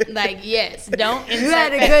faded. Like yes, don't insert You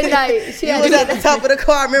had a that. good night. She You had was a at the top of the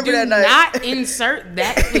car. Remember Do that night? not insert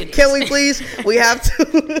that footage. Can we please? We have to.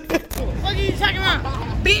 What are you talking about,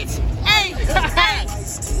 bitch? Hey,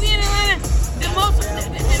 we in Atlanta. The most,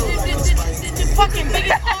 the fucking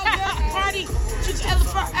biggest all-girls party you could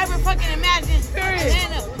ever fucking imagine.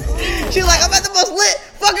 Atlanta. She's like, I'm at the most lit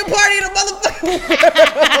fucking party in the motherfucking world.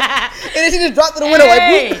 And then she just dropped to the window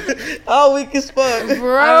Hey. like, whoop. Oh, weak as fuck.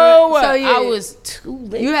 Bro, So, yeah. I was too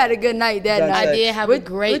lit. You had a good night that Drunk night. I sex. did have a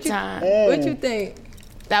great what you- time. What you think?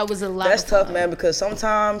 That was a lot. That's of tough, fun. man, because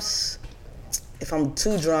sometimes if I'm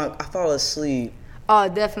too drunk, I fall asleep. Oh,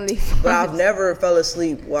 definitely. But I've never fell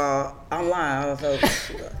asleep while I'm lying. I haven't fell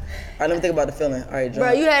asleep. All right, let me think about the feeling. All right,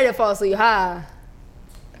 drunk. Bro, you had to fall asleep high.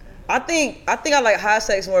 I think I like high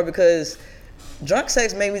sex more because drunk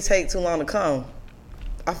sex made me take too long to come.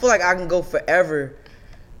 I feel like I can go forever,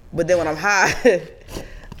 but then when I'm high,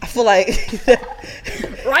 I feel like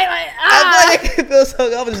Right, like, I feel like it feels so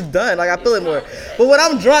good. I'm just done. Like I feel it more. But when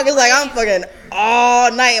I'm drunk, it's like I'm fucking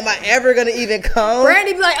all night. Am I ever gonna even come?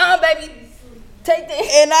 Brandy be like, baby, take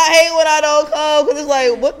this. And I hate when I don't come because it's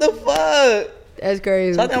like, what the fuck? That's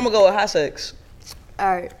crazy. So I think I'm gonna go with high sex.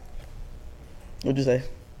 All right, What'd you say?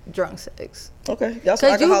 drunk sex. Okay, y'all some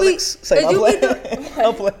 'Cause you be- alcoholics. Say, 'cause I'm you be playing.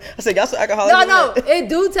 I'm playing. I said, y'all some alcoholics. No, it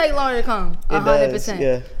do take longer to come. It 100%. does,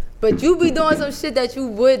 yeah. But you be doing some shit that you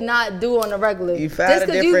would not do on a regular. You found Just a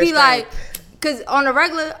cause you be different like, cause on a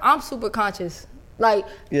regular, I'm super conscious. Like,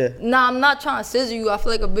 Yeah. nah, I'm not trying to scissor you. I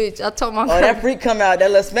feel like a bitch. I told my Oh, girl. that freak come out,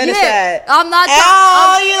 that little Spanish Yeah, side. I'm not Oh,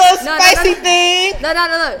 trying. you little spicy thing. No.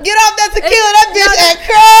 Get off that tequila, that bitch no, act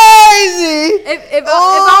crazy.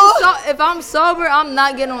 If I'm sober, I'm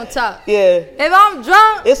not getting on top. Yeah. If I'm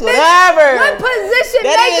drunk, It's bitch, whatever. what position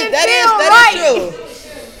That make is it feel that right? is true.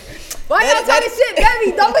 Why y'all That- talking shit,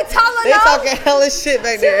 baby? Don't be telling They them. talking hella shit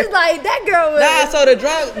back She there. was like, that girl was Nah, so the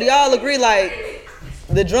drunk, do y'all agree, like,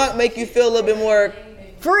 the drunk make you feel a little bit more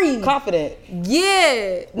free. confident?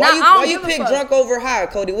 Yeah. Why you pick drunk over high,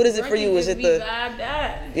 Kodie? What is it for you? Is it the,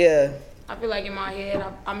 yeah. I feel like in my head,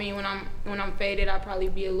 I mean, when I'm faded, I probably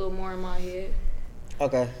be a little more in my head.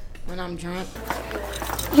 Okay. When I'm drunk.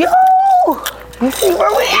 Yo! You see where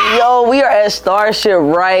we at? Yo, we are at Starship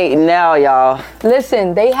right now, y'all.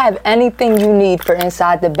 Listen, they have anything you need for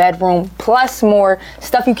inside the bedroom, plus more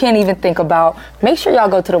stuff you can't even think about. Make sure y'all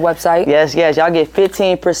go to the website. Yes, y'all get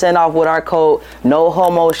 15% off with our code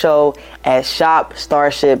NoHomoShow at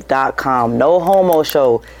shopstarship.com. No Homo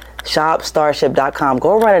Show. shopstarship.com.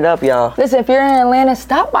 Go run it up, y'all. Listen, if you're in Atlanta,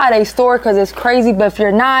 stop by their store because it's crazy. But if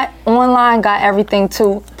you're not, online got everything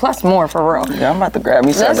too, plus more for real. Yeah, I'm about to grab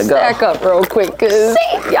me something to go. Let's stack up real quick, cause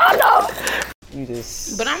y'all know.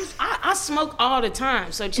 But I smoke all the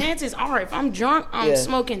time, so chances are if I'm drunk, I'm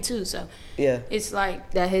smoking too. So it's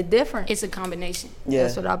like that hit different. It's a combination. Yeah,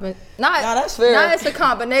 that's what I've been. That's fair. Nah, it's a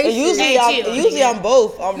combination. Usually I'm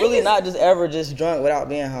both. I'm really not just ever just drunk without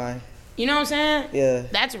being high. You know what I'm saying? Yeah.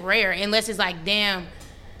 That's rare, unless it's like, damn,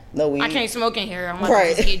 no weed. I can't smoke in here. I'm about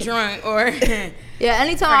to just get drunk or. Yeah,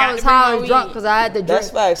 anytime I was high, I was drunk because I had to drink.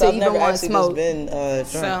 That's facts. To I've even never want actually to smoke. just been drunk.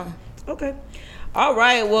 So. Okay. All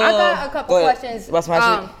right. Well, I got a couple questions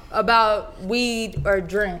about weed or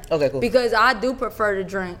drink. Okay, cool. Because I do prefer to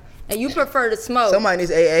drink. And you prefer to smoke. Somebody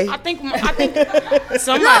needs AA. I think somebody's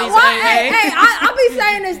AA. Hey, I be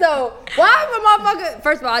saying this though. Why if a motherfucker?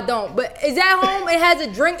 First of all, I don't. But is at home and has a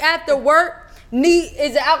drink after work?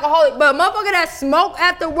 Is an alcoholic, but a motherfucker that smoke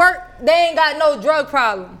after work, they ain't got no drug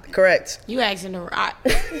problem. Correct. You asking the right.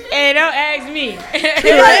 Hey, don't ask me.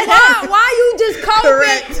 Like, why you just coping?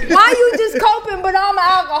 Correct. Why you just coping? But I'm an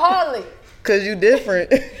alcoholic. Cause you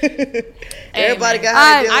different. Everybody got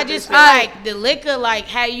how I just feel like the liquor like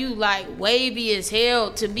how you like wavy as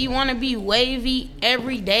hell to wanna be wavy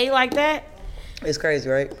every day like that. It's crazy,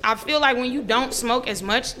 right? I feel like when you don't smoke as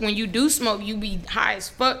much, when you do smoke, you be high as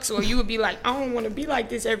fuck. So you would be like, I don't want to be like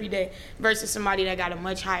this every day. Versus somebody that got a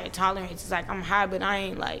much higher tolerance. It's like, I'm high, but I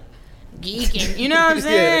ain't like geeking. You know what I'm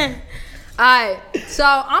saying? Alright, so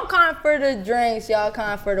I'm kind of for the drinks, y'all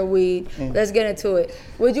kind of for the weed. Let's get into it.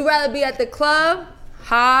 Would you rather be at the club,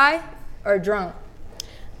 high, or drunk?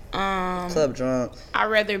 Club drunk. I'd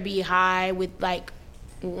rather be high with like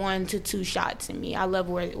 1 to 2 shots in me. I love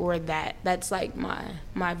where that's like my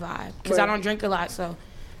vibe because I don't drink a lot, so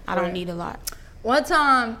I don't need a lot. One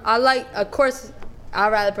time of course I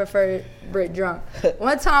rather prefer Brit drunk.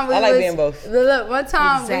 One time we being both. Look, one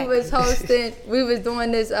time we was hosting, we was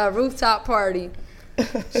doing this rooftop party.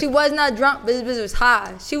 She was not drunk, but this bitch was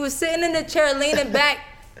high. She was sitting in the chair leaning back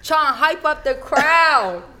trying to hype up the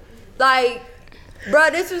crowd. Like, bro,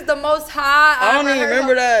 this was the most high I don't even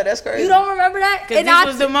remember that. That's crazy. You don't remember that? Because this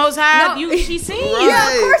was the most high she seen. Right.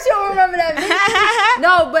 Yeah, of course you don't remember that.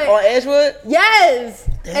 No, but on Edgewood? Yes.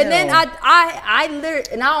 Damn. And then I literally,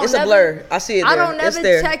 and I don't It's a blur. I see it there. I don't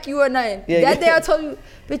never check you or nothing. Yeah, that day I told you,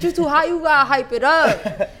 bitch, you too high, you gotta hype it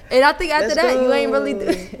up. And I think after that, you ain't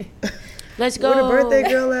really Let's go. Where the birthday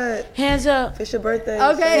girl at? Hands up. It's your birthday.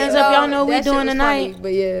 Okay. Hands up, y'all know what we doing tonight. Funny,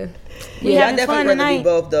 but yeah. We I having definitely fun rather tonight. be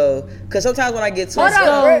both though, because sometimes when I get too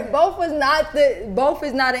both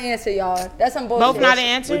is not an answer, y'all. That's some bullshit. Both not an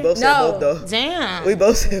answer. We both said both though. Damn. We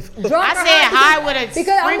both said both. I said high with a because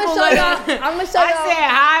sprinkle I'm gonna show y'all. I said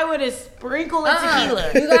high with a sprinkle of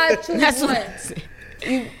tequila. You gotta choose That's one. what I said.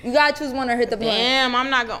 You gotta choose one or hit the blunt. Damn, I'm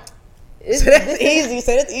not going. So that's easy.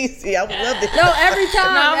 So that's easy. I would love this. No, every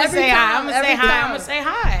time. No, I'm gonna every say time, high. I'm gonna every say high. time. I'm gonna say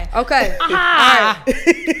high. Okay. High.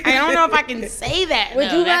 I don't know if I can say that. Would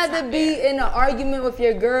no, you rather be in an argument with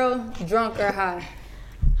your girl, drunk or high?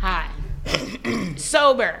 High.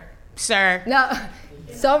 Sober, sir. No,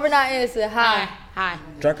 sober not answer. High. High.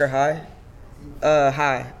 Drunk or high?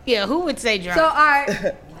 High. Yeah, who would say drunk? So, all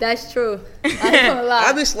right. That's true. I ain't gonna lie.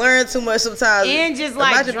 I be slurring too much sometimes. And just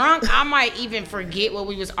like drunk, I might even forget what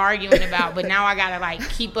we was arguing about. But now I gotta like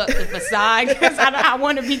keep up the facade because I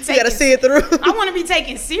want to be taken. You gotta see it through. I want to be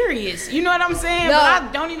taken serious. You know what I'm saying? No. But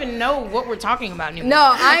I don't even know what we're talking about anymore.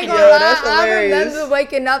 No, I ain't gonna that's lie. I hilarious. remember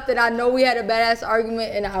waking up that I know we had a badass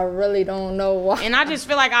argument, and I really don't know why. And I just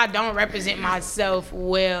feel like I don't represent myself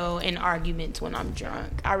well in arguments when I'm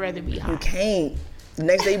drunk. I'd rather be high. You can't. The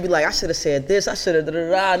next day you be like, I should have said this. I should have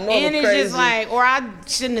da-da-da. No, And it's crazy. just like, or I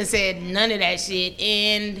shouldn't have said none of that shit.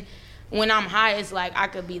 And when I'm high, it's like I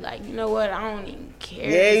could be like, you know what? I don't even care.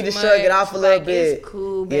 Yeah, you just shrug it off a little bit. It's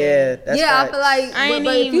cool, babe. Yeah, that's I facts. feel like, I ain't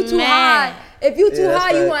but if you even too mad. high, if you too that's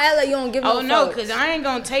high, you facts. gonna act like you don't give Oh no, fucks. because I ain't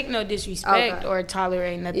gonna take no disrespect Okay. or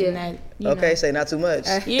tolerate nothing Yeah. that. You Okay, know. say not too much.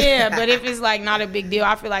 Yeah, but if it's like not a big deal,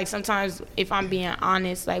 I feel like sometimes if I'm being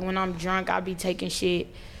honest, like when I'm drunk, I'll be taking shit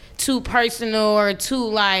too personal or too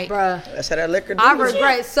like. Bruh. That's how that liquor do. I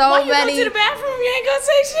regret so Why many. you go to the bathroom? You ain't gonna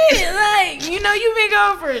say shit. Like, you know, you've been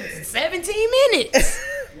going for 17 minutes.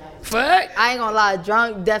 Fuck. I ain't gonna lie,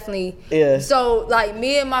 drunk definitely. Yeah. So like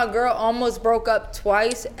me and my girl almost broke up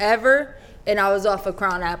twice ever, and I was off of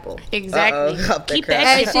Crown Apple. Exactly. Keep that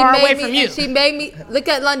And shit far away from you. And she made me look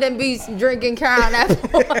at London Beast drinking Crown Apple.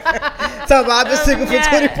 Talking about I've been single for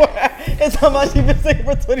 24 hours. It's talking about she been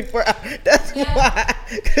single for 24 hours. That's why.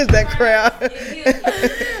 Because that crowd.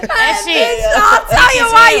 That shit. I'll tell you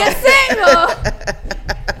why you're single.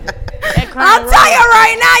 I'll tell you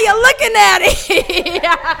right now, you're looking at it.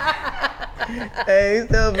 Hey,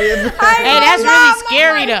 still being. Hey, that's really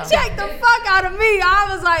scary though. Check the fuck out of me. I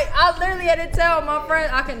was like, I literally had to tell my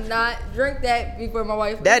friend I cannot drink that before my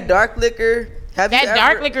wife. That dark liquor. That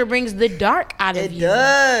dark liquor brings the dark out of you. It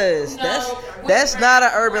does. That's not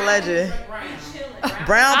an urban legend.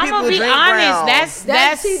 Brown people drink brown.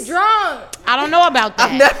 That's she drunk. I don't know about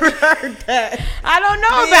that. I've never heard that. I don't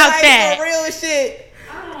know about that. For real shit.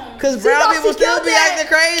 Cause brown people still be acting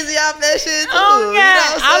crazy off that shit too. Oh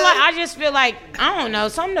yeah, you know I just feel like I don't know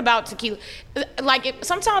something about tequila. Like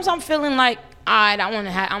sometimes I'm feeling like I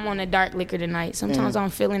want a dark liquor tonight. Sometimes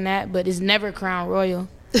I'm feeling that, but it's never Crown Royal.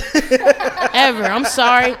 Ever. I'm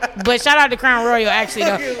sorry, but shout out to Crown Royal actually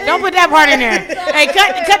though. Don't put that part in there. Hey,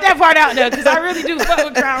 cut that part out though, cause I really do fuck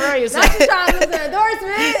with Crown Royal. So. Not you trying to lose an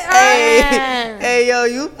endorsement. Hey yo,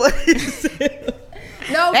 you funny.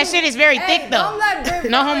 No, that shit is very thick though. Don't let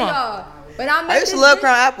Brit no homo. But I used to love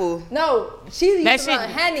Crown Apple. No, she used to love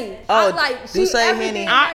Henny. Oh, she say Henny.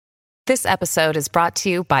 This episode is brought to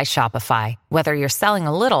you by Shopify. Whether you're selling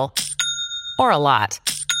a little or a lot,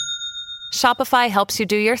 Shopify helps you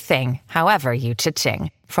do your thing, however you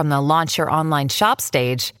cha-ching. From the launch your online shop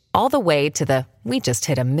stage, all the way to the we just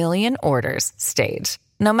hit 1 million orders stage.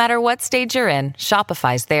 No matter what stage you're in,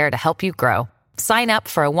 Shopify's there to help you grow. Sign up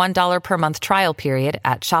for a $1 per month trial period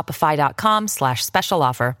at shopify.com/special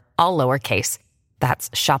offer, all lowercase. That's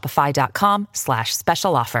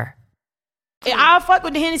shopify.com/special offer. I'll fuck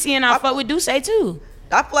with the Hennessy and I'll fuck with Douce too.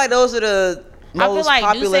 I feel like those are the most I feel like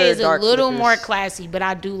popular Douce is a little liquors. more classy, but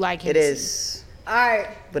I do like Hennessy. It is. All right.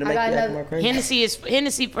 But it makes you act more crazy.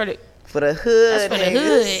 Hennessy for the hood. That's for the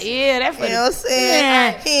hood. Yeah, that's for you know what I'm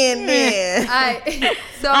saying? All right.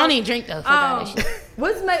 So I don't even drink though.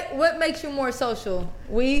 What makes you more social?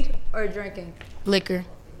 Weed or drinking? Liquor.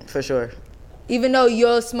 For sure. Even though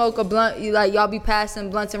you'll smoke a blunt, y'all be passing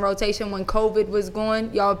blunts in rotation when COVID was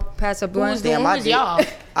going. Y'all pass a blunt. Y'all?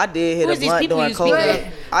 I did hit a blunt during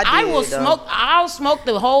COVID. I'll smoke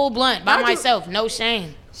the whole blunt by myself. No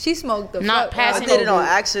shame. She smoked the not passing. I did it on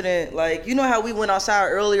accident. Like, you know how we went outside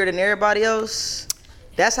earlier than everybody else?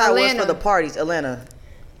 That's how it was for the parties. Atlanta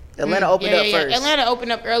opened up first. Atlanta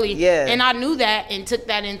opened up early. Yeah. And I knew that and took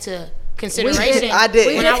that into consideration. I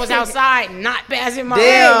did. When I was outside, not passing my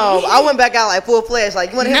Damn, I went back out like full fledged.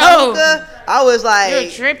 Like, you want to hit my hookah? I was like, you're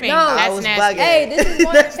tripping. No, that's I was nasty. bugging. Hey, this is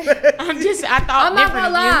one. I thought I'm not different gonna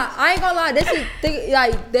of lie. you. I ain't gonna lie. This is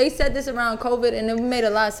like they said this around COVID, and it made a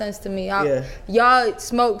lot of sense to me. Y'all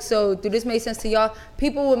smoke, so do this make sense to y'all?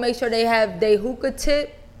 People will make sure they have their hookah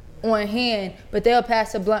tip on hand, but they'll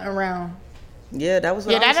pass a blunt around. Yeah, that was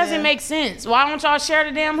what I was saying. Yeah, that doesn't make sense. Why don't y'all share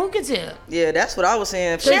the damn hookah tip? Yeah, that's what I was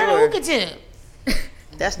saying. Share the hookah tip.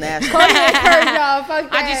 That's nasty.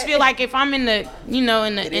 I just feel like if I'm in the,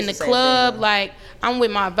 in the club, like I'm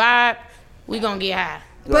with my vibe, we gonna get high.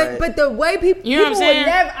 But the way people, you know what I'm saying?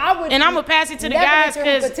 I'm gonna pass it to the guys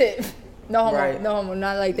because no homo,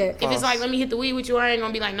 not like that. If it's like, let me hit the weed with you, I ain't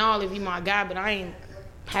gonna be like, no, if you my guy, but I ain't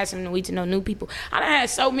passing the weed to no new people. I done had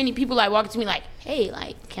so many people like walking to me like, hey,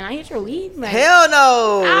 like, can I hit your weed? Like, hell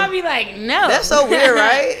no. I'll be like, no. That's so weird,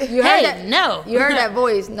 right? You heard that? No. You heard that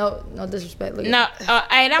voice? No disrespect. Look no,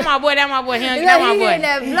 hey, that's my boy. That's my boy. That's my boy.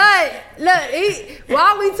 That blood. Look,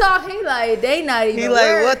 while we talk, he like they not even. He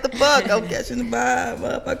like, what the fuck? I'm catching the vibe,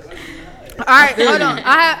 motherfucker. All right, hold on.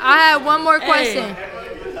 I have one more question.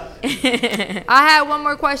 I had one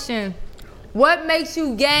more question. What makes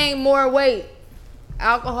you gain more weight?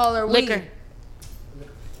 Alcohol or weed?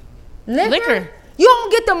 Liquor? You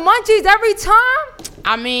don't get the munchies every time?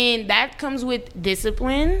 I mean, that comes with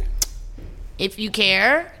discipline. If you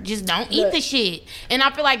care, just don't eat the shit. And I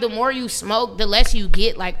feel like the more you smoke, the less you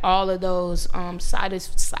get like all of those side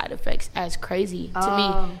effects as crazy to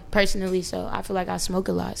me personally. So I feel like I smoke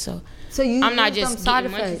a lot. So I'm not just getting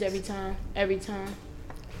munchies every time.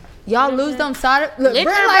 Y'all lose them side effects? Look, liquor,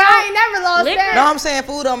 bro, like, I ain't never lost that. No, I'm saying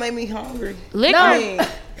food don't make me hungry. Liquor. And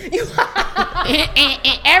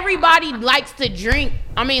everybody likes to drink.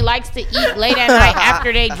 I mean, likes to eat late at night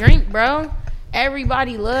after they drink, bro.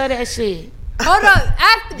 Everybody love that shit. Hold up.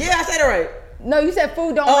 Yeah, I said it right. No, you said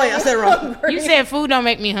food don't make me I said it wrong. You said food don't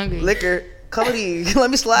make me hungry. Liquor. Kodie,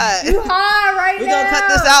 let me slide. You high right now. We gonna cut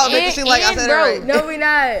this out. Make it seem like I said it right. No, we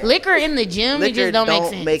not. Liquor in the gym, it just don't make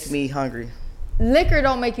sense. Make me hungry. Liquor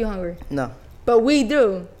don't make you hungry. No. But we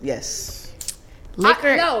do. Yes.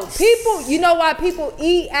 Liquor. No, people. You know why people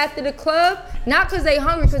eat after the club? Not because they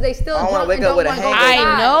hungry, because they still drunk wake and up don't with a want to go hangover.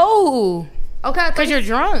 outside. I know. Okay, Because you're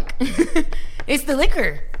drunk. It's the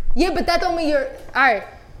liquor. Yeah, but that don't mean you're. All right.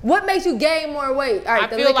 What makes you gain more weight? All right, I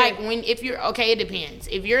the feel liquor. like if you're okay, it depends.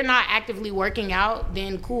 If you're not actively working out,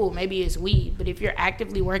 then cool, maybe it's weed. But if you're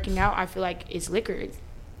actively working out, I feel like it's liquor.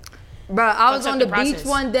 Bro, I was Fucks up on the the beach process.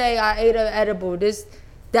 one day. I ate an edible. That's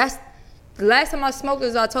the last time I smoked.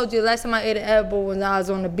 As I told you, the last time I ate an edible was when I was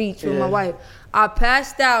on the beach with my wife. I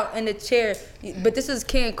passed out in the chair, but this is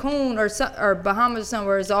Cancun or Bahamas or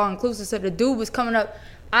somewhere. It's all inclusive. So the dude was coming up.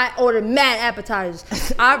 I ordered mad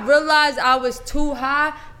appetizers. I realized I was too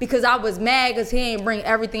high because I was mad because he ain't bring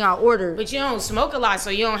everything I ordered. But you don't smoke a lot, so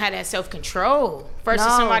you don't have that self-control. Versus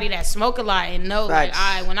No. somebody that smoke a lot and know, like, Facts.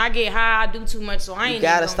 all right, when I get high, I do too much, so I ain't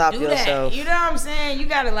gotta even stop gonna do yourself. that. You know what I'm saying? You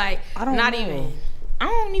gotta, like, I don't know.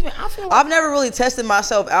 I feel like I've never really tested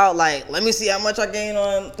myself out. Like, let me see how much I gain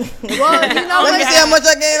on. Well, you know Let me what? see how much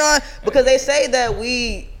I gain on. Because they say that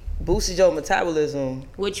weed boosted your metabolism.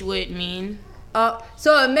 which would mean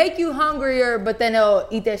So it make you hungrier, but then it'll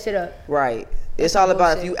eat that shit up. Right. It's all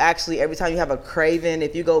about if bullshit. you actually, every time you have a craving,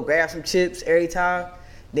 if you go grab some chips every time,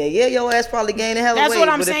 then yeah, your ass probably gaining hella weight. that's what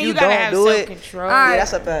I'm But saying. if You you gotta don't have do it, self-control. All right.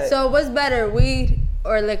 that's a fact. So what's better, weed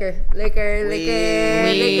or liquor? Liquor.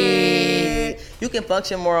 You can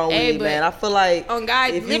function more on Hey, weed, but man. I feel like on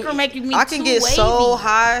God, if liquor making me I can too get so wavy.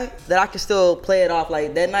 high that I can still play it off.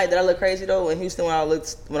 Like that night that I looked crazy though in Houston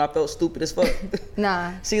when I felt stupid as fuck.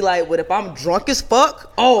 Nah. See, like, but if I'm drunk as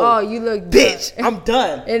fuck, oh you look bitch, drunk. I'm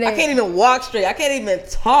done. It I ain't- can't even walk straight. I can't even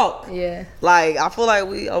talk. Yeah. Like, I feel like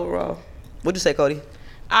we overall. What'd you say, Kodie?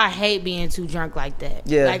 I hate being too drunk like that.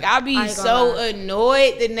 Yeah. Like, I be I ain't gonna so lie.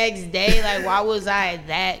 annoyed the next day. Like, why was I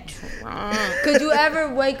that drunk? Could you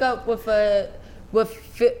ever wake up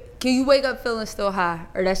can you wake up feeling still high,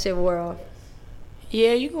 or that shit wore off?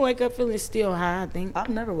 Yeah, you can wake up feeling still high, I think. I've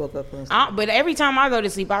never woke up feeling But every time I go to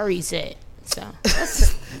sleep, I reset. So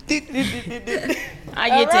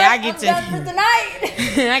I get to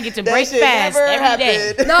tonight. I get to That break shit fast never every day.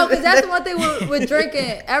 happened. No, because that's the one thing with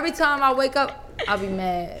drinking. Every time I wake up, I'll be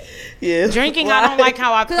mad. Yeah. Drinking, I don't like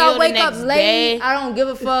how I feel Because I the wake next up late. day. I don't give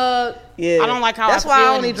a fuck. Yeah. I don't like how That's I why feel I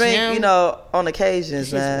in only the drink, gym. you know, on occasions,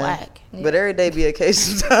 Shit's man. whack. But every day be a case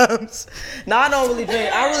sometimes. No, I don't really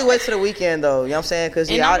drink. I really wait till the weekend though. You know what I'm saying? Because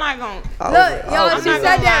And I'm not gonna. Look, y'all, I'll she do said it. not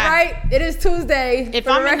gonna that lie. right. It is Tuesday. If for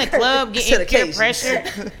the I'm in the record. club Said getting peer occasions.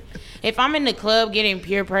 pressure, if I'm in the club getting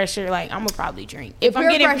peer pressure, like, I'm gonna probably drink. If I'm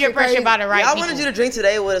peer getting peer pressure pressure crazy. by the right Yeah, I people. wanted you to drink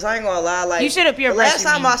today with us. I ain't gonna lie. Like, You should have peer the last pressured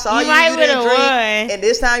time me. I saw You you, might you didn't would've drink, won. and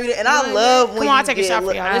this time you didn't. And I love when Come you on, I'll take a get shot for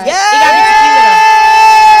lit. y'all. Alright. It Yes! gotta be tequila.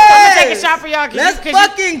 I'm gonna take a shot for y'all. Let's cause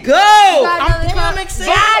fucking go. Got another shot?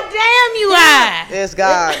 God damn you high. It's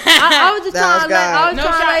God. I was just That was trying to let, I was No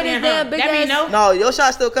trying to shot lay then, this huh? damn big That mean ass. no? No, your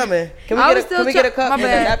shot's still coming. Can we I get was a still Can we get a try- cup my and a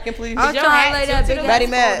bad. napkin, please? I was your trying hat to lay tilted that big to the Maddie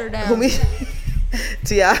ass folder Matt. down. Can we?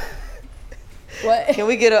 T.I. What? Can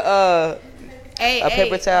we get a Hey,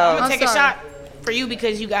 paper towel? I'm gonna I'm take a sorry. shot for you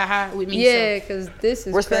because you got high with me. Yeah, because this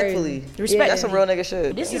is respectfully? crazy. That's some real nigga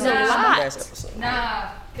shit. This is a Nah. lot. Nah,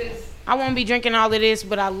 because I won't be drinking all of this,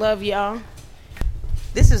 but I love y'all.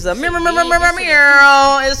 This is a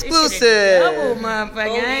Double, exclusive. motherfucker. I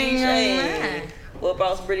ain't gonna lie. What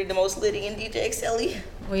about Brittany, the most litty and DJ XLE?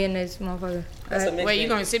 we in this motherfucker. That's a mixed Wait, drink. you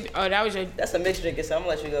gonna sip? Oh, that was your. That's a mixed drink, so I'm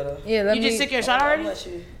gonna let you go though. Yeah, let You me. just took your shot I'm already? gonna let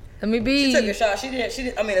you. Let me be. She took a shot. She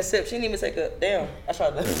didn't. I mean a sip. She didn't even take a. Damn. I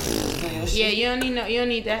tried to. Yeah, you don't need no. You don't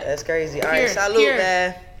need that. That's crazy. All right, Here, salute, here.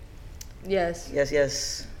 man. Yes.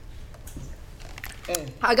 Yes.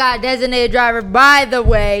 I got a designated driver, by the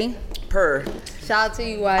way. Per. Shout out to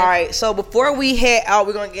you, wife. All right, so before we head out,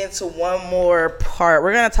 we're gonna get into one more part.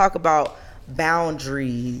 We're gonna talk about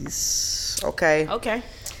boundaries. Okay. Okay,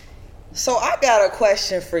 So I got a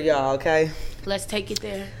question for y'all. Okay. let's take it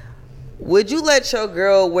there. Would you let your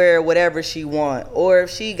girl wear whatever she want, or if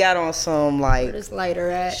she got on some Where like this lighter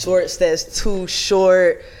at? shorts that's too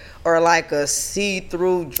short, or like a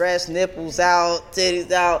see-through dress, nipples out,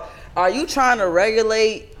 titties out? Are you trying to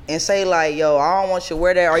regulate and say like, yo, I don't want you to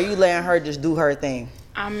wear that? Or are you letting her just do her thing?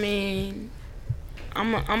 I mean,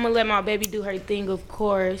 I'm gonna let my baby do her thing, of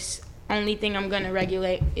course. Only thing I'm gonna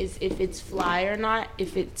regulate is if it's fly or not,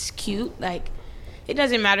 if it's cute. Like, it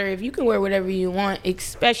doesn't matter if you can wear whatever you want,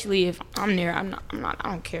 especially if I'm there. I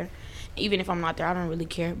don't care. Even if I'm not there, I don't really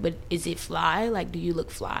care. But is it fly? Like, do you look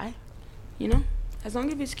fly? You know, as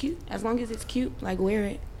long as it's cute, like, wear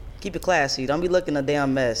it. Keep it classy. Don't be looking a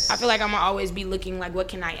damn mess. I feel like I'm gonna always be looking like, what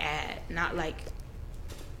can I add? Not like,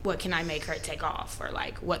 what can I make her take off? Or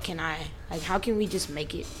like, what can I, like, how can we just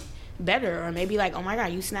make it better? Or maybe like, oh my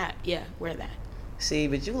God, you snap. Yeah, wear that. See,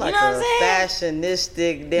 but you like know a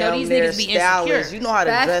fashionistic down these there niggas be stylist. insecure. You know how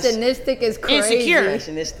to dress. Fashionistic is crazy. Insecure.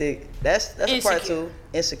 Fashionistic. That's a part Insecure. too.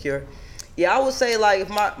 Insecure. Yeah, I would say like if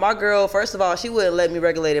my girl, first of all, she wouldn't let me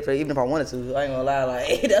regulate it for even if I wanted to. I ain't gonna lie,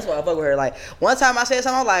 like that's why I fuck with her. Like one time I said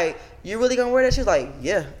something, I'm like, "You really gonna wear that?" She was like,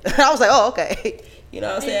 "Yeah." I was like, "Oh, okay." You know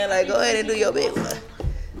what I'm saying? Like, go ahead and do your bit.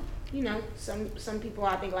 You know, some people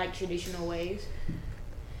I think like traditional ways,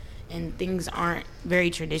 and things aren't very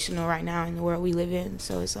traditional right now in the world we live in.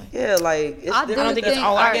 So it's like, Yeah, like it's I different. don't think it's I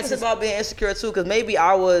all guess it's about being insecure too, because maybe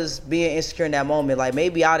I was being insecure in that moment. Like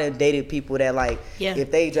maybe I done dated people that like if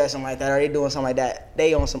they dressing like that or they doing something like that,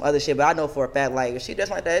 they on some other shit. But I know for a fact like if she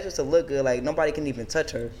dressing like that, it's just to look good. Like nobody can even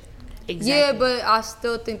touch her. exactly. Yeah, but I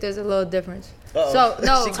still think there's a little difference. Uh-oh. So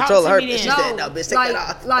no, She controlling her. to me She then. said, "No, bitch, take that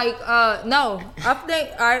off." No. I think,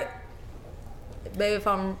 all right, baby, if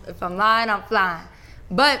I'm lying, I'm flying.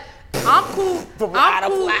 But I'm cool.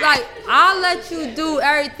 I'm cool. Like I'll let you do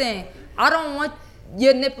everything. I don't want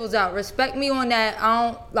your nipples out. Respect me on that. I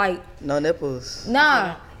don't like. No nipples.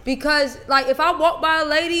 Nah. Because like if I walk by a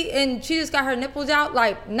lady and she just got her nipples out,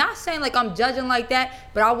 like not saying like I'm judging like that,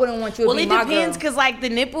 but I wouldn't want you to be my girl. Well, it depends because like the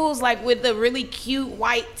nipples, like with the really cute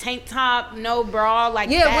white tank top, no bra, like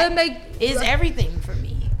that is everything for me.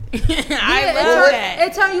 I love that.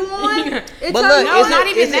 It turn you on. No, not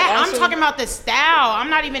even that. I'm talking about the style. I'm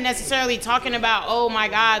not even necessarily talking about, oh my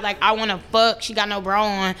God, like I want to fuck. She got no bra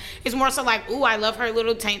on. It's more so like, ooh, I love her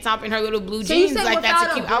little tank top and her little blue jeans. Like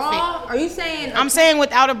that's a cute outfit. Are you saying? I'm saying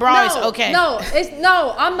without a bra, it's okay. No,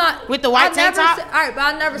 I'm not. With the white tank top. All right, but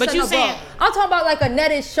I never said you no saying? bra. I'm talking about like a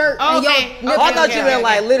netted shirt. Okay. And your I thought you meant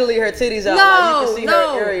like literally her titties out. Like you can see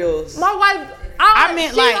her areolas. My wife. I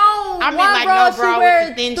meant like no bra with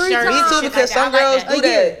the thin shirt. Me too, because some girls do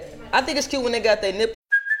that. I think it's cute when they got their nipples.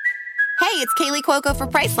 Hey, it's Kaylee Cuoco for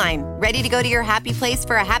Priceline. Ready to go to your happy place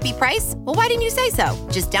for a happy price? Well, why didn't you say so?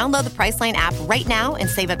 Just download the Priceline app right now and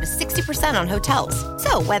save up to 60% on hotels.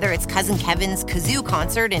 So whether it's Cousin Kevin's Kazoo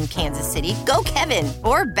Concert in Kansas City, go Kevin,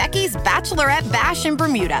 or Becky's Bachelorette Bash in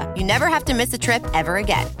Bermuda, you never have to miss a trip ever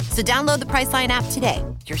again. So download the Priceline app today.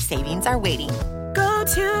 Your savings are waiting. Go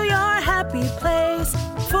to your happy place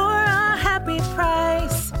for a happy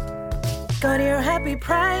price. Go to your happy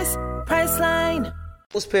price, Priceline.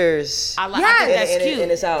 Those pairs. I think that's cute.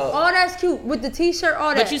 And it's out. Oh, that's cute with the t-shirt. All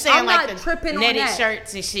that. But you saying I'm like not the tripping netted on that.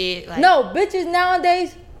 shirts and shit. Like, No, bitches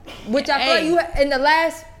nowadays, which I feel like you in the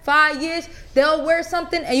last 5 years, they'll wear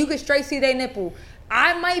something and you can straight see their nipple.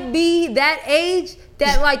 I might be that age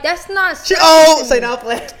that like that's not. Say no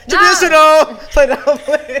play. Traditional. Say no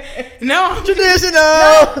play. No. Traditional.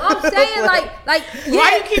 No, I'm saying like yeah.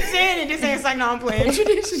 Why you keep saying it? This ain't like no, I'm playing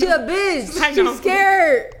traditional. She a bitch. Like, She's no.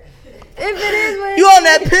 scared. If it is what You on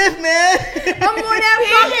that piff, man. I'm on that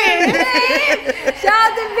fucking man. Shout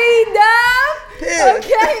out to B-Dub.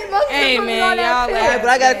 Okay, most Hey, people man, on that y'all piff. Alright, but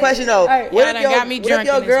I got a question though. Alright. What Y'all if done got me what if drunk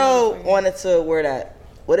your in this girl motherfucker. wanted to wear that?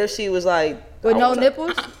 What if she was like With no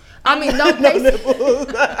nipples? I mean, no pasties. nipples?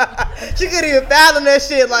 She couldn't even fathom that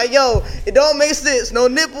shit. Like, yo, it don't make sense. No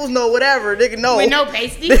nipples, no whatever. Nigga, no. With no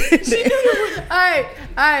pasties. All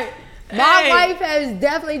right. My wife has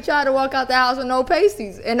definitely tried to walk out the house with no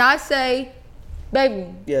pasties. And I say,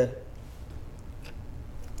 baby. Yeah.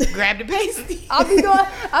 Grab the pasty. I'll be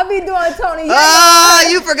doing Tony.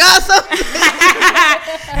 You forgot something?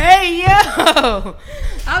 Hey, yo.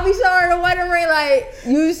 I'll be showing her the wedding ring like,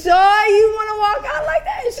 you sure you want to walk out like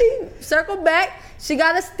that? And she circled back. She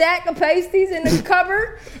got a stack of pasties in the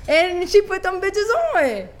cupboard, and she put them bitches on.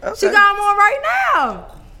 Okay. She got them on right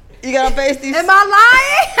now. You got pasties? Am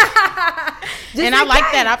I lying? And I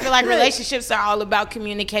like that. I feel like relationships are all about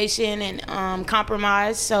communication and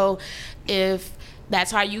compromise. So if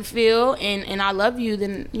that's how you feel and I love you,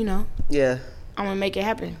 then, you know. Yeah. I'm going to make it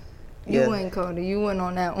happen. You win, Kodie. You win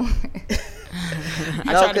on that one.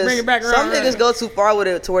 I tried to bring it back around. Some niggas go too far with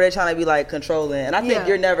it to where they're trying to be like controlling, and I think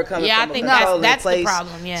you're never coming from a controlling that's place. the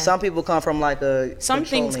problem. Yeah. Some people come from like a some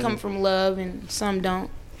things come from love and some don't.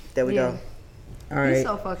 There we go. All right. You're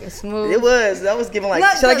so fucking smooth. It was. That was giving like.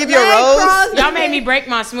 Look, should I give you a rose? Y'all made me break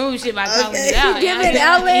my smooth shit by calling it out. Give it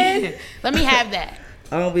Ellen. Let me have that.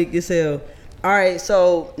 I don't be as hell. All right.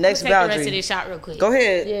 So next take boundary. The rest of this shot real quick. Go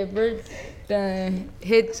ahead. Yeah, Britt done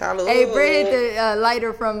hit. Salud. Hey, Britt hit the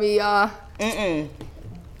lighter from me, y'all.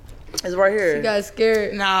 It's right here. She got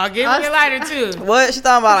scared. Nah, give me a lighter too. What? She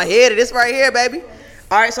talking about I hit it. It's right here, baby.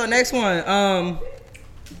 All right, so next one.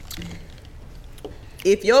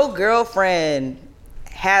 If your girlfriend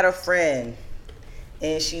had a friend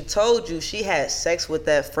and she told you she had sex with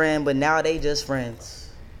that friend, but now they just friends,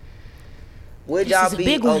 would y'all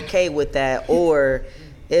be okay with that? Or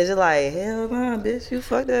is it like, hell nah, bitch, you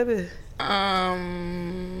fuck that bitch?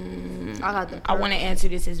 I want to answer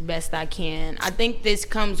this as best I can. I think this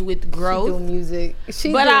comes with growth. She do music.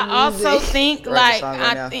 But I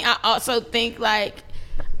also think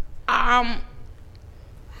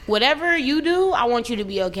whatever you do, I want you to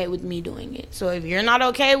be okay with me doing it. So if you're not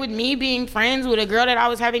okay with me being friends with a girl that I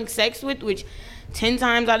was having sex with, which 10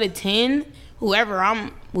 times out of 10, whoever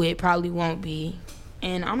I'm with probably won't be,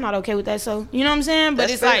 and I'm not okay with that. So you know what I'm saying? But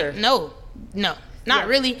it's fair. Like no, not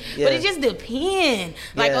really. Yeah. But it just depends.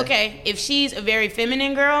 Like okay, if she's a very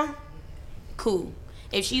feminine girl, cool.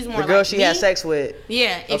 If she's more the girl like she me, had sex with,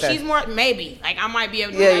 if she's more, maybe like I might be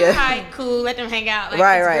able to be like, all right, cool, let them hang out. Like,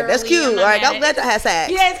 right, that's cute. Like I'm glad to have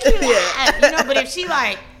sex. Yeah, it's cute. You know, but if she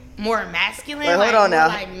like more masculine, like more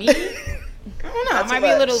like me, I don't know, it might be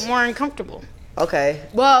a little more uncomfortable. Okay.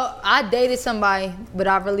 Well, I dated somebody, but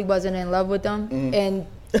I really wasn't in love with them, and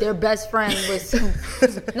their best friend was.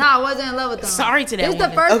 I wasn't in love with them. Sorry to that. This is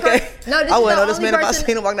the first person. No, this I is wouldn't the know this only man if I person.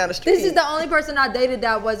 seen him walking down the street. This is the only person I dated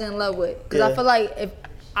that I wasn't in love with, because I feel like if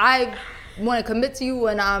I want to commit to you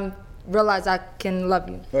and I realize I can love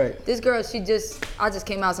you. Right. This girl, I just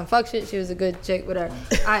came out some fuck shit. She was a good chick, whatever.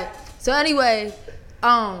 All right. So anyway,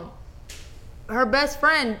 her best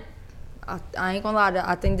friend, I ain't gonna lie to,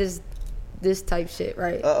 I think this type shit,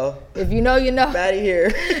 right? If you know, you know. Maddie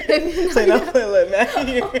here. If you know, Say you know. Look,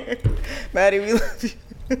 Maddie here. Maddie, we love you.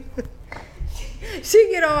 She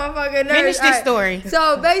get on my fucking nerves. Finish this story.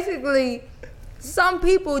 So basically, some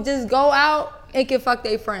people just go out and can fuck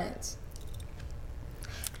their friends.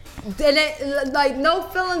 Then like no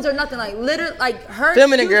feelings or nothing. Like literally, like her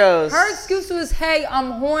feminine girls. Her excuse was, "Hey,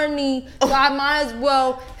 I'm horny, so I might as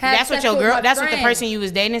well have." That's what your girl. That's what the person you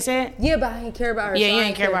was dating said. Yeah, but I didn't care about her. Yeah, so you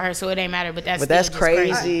didn't care about her, so it ain't matter. But that's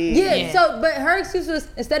crazy. Yeah. So, but her excuse was,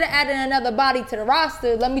 instead of adding another body to the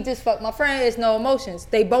roster, let me just fuck my friend. It's no emotions.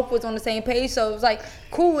 They both was on the same page, so it was like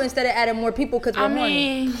cool. Instead of adding more people because we're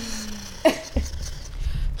horny.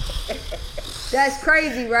 That's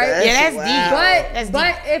crazy, right? That's deep.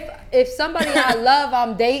 But if somebody I love,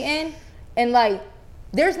 I'm dating, and like,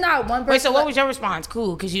 there's not one person. Wait, so what was your response?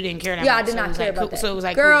 Cool, because you didn't care that much. Yeah, I did not care about that. So it was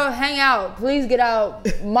like, girl, cool. hang out. Please get out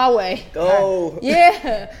my way. Go. Right.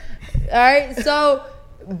 Yeah. All right. So,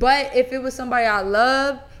 but if it was somebody I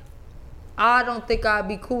love, I don't think I'd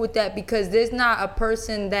be cool with that, because there's not a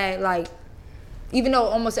person that, like, even though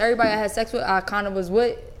almost everybody I had sex with, I kind of was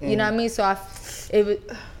with. You know what I mean? So it was.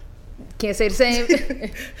 Can't say the same.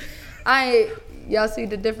 Y'all see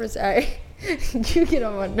the difference? All right. You get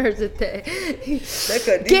on my nerves with that.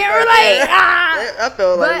 Can't relate. I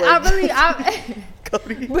feel like. But Kodie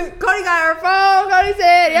got her phone. Kodie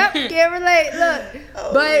said, "Yep, can't relate."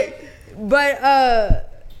 Look,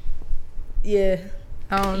 yeah.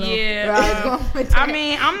 I don't know. Yeah. I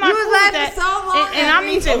mean, I'm not. You was laughing so long, and I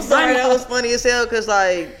need to. I'm sorry, that was funny as hell, cause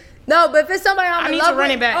like. No, but if it's somebody I'm in love with,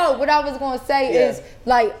 run it back. what I was gonna say is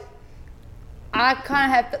like, I kind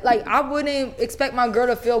of have like, I wouldn't expect my girl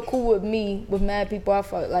to feel cool with me with mad people I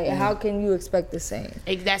fuck. Like, how can you expect the same?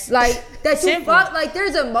 That's like that simple. You fuck. Like,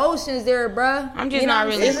 there's emotions there, bruh. I'm just not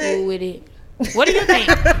really cool with it. What do you think?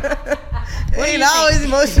 Ain't always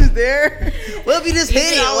emotions there. We'll be just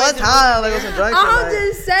hitting one time like with some drunk. I'm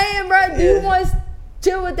just saying, bruh. Do you want to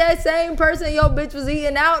chill with that same person your bitch was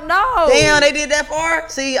eating out? No. Damn, they did that far?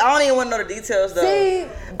 See, I don't even want to know the details though. See,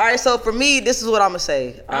 all right, so for me, this is what I'm gonna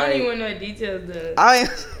say. I don't even want to know the details though.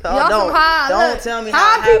 Don't tell me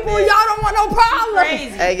how high people, y'all don't want no problem. Crazy.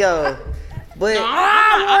 Hey yo, but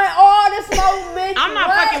I want all the smoke, bitch. I'm not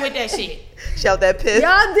fucking with that shit. Shout that piss.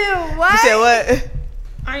 Y'all do what? You said what?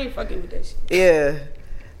 I ain't fucking with that shit. Yeah.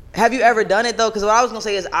 Have you ever done it though? Because what I was gonna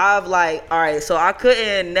say is I've like, all right, so I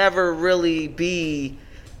couldn't never really be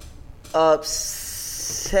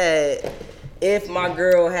upset if my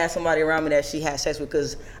girl had somebody around me that she had sex with,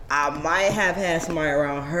 because I might have had somebody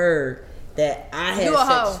around her that I had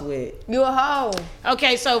sex with. You a hoe.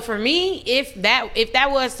 Okay, so for me, if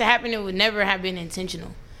that was to happen, it would never have been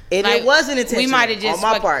intentional. If it wasn't intentional, we might have just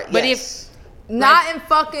on my part. But yes. Not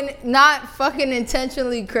fucking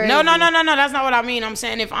intentionally crazy. No. That's not what I mean. I'm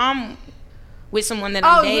saying if I'm with someone that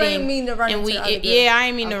I'm dating, you ain't mean to run into other girls. I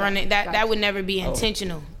ain't mean to run it. That would never be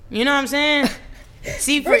intentional. You know what I'm saying?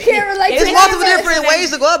 See, we can't relate. There's multiple different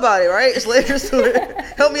ways to go about it, right? It's layers to it.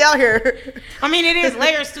 Help me out here. I mean, it is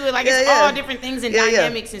layers to it. Like it's all different things and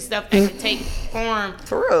dynamics and stuff that can take form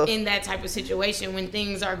for real in that type of situation when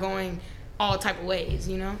things are going all type of ways.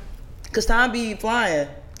 You know? Cause time be flying.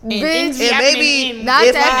 And bitch, and maybe not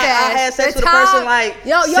if that I had sex with a time, person like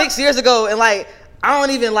 6 years ago, and like I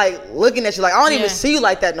don't even like looking at you. Like I don't even see you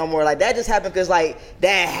like that no more. Like that just happened because like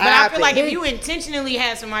that happened. But I feel like if you intentionally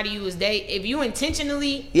had somebody you was dating, if you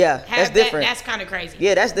intentionally that's different. That's kind of crazy.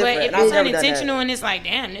 Yeah, that's different. But if it's unintentional and it's like,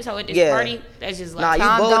 damn, this hoe at this party, that's just like,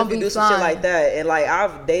 nah, you bold if you do some shit like that. And like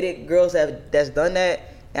I've dated girls that's done that,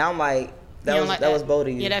 and I'm like, that was bold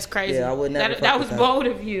of you. Yeah, that's crazy. Yeah, I would never. That was bold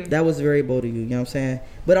of you. That was very bold of you. You know what I'm saying?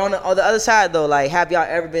 But on the other side though, like, have y'all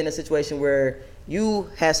ever been in a situation where you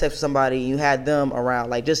had sex with somebody and you had them around,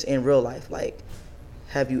 like just in real life? Like,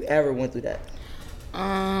 have you ever went through that?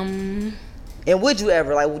 And would you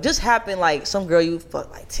ever, like, just happen like some girl you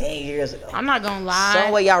fucked like 10 years ago? I'm not gonna lie.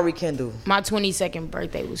 Some way y'all rekindle. My 22nd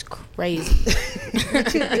birthday was crazy.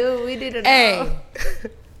 What you do? We did it.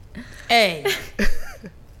 Hey.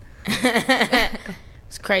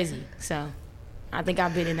 It's crazy. So, I think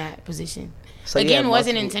I've been in that position. So again, it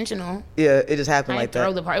wasn't intentional. Yeah, it just happened like that.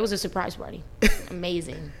 Throw the party. It was a surprise party.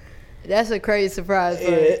 Amazing. That's a crazy surprise.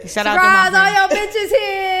 Yeah. Shout out to my friend. All y'all bitches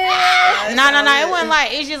here. No. It wasn't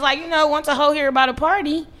like, it's just like, once a hoe hear about a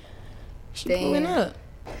party, she pulling up.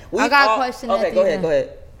 I got a question. Okay, go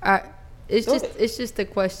ahead. All right. It's just a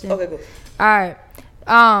question. Okay, cool. All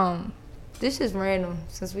right. This is random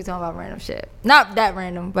since we talking about random shit. Not that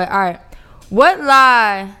random, but all right.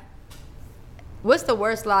 What's the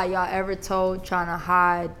worst lie y'all ever told trying to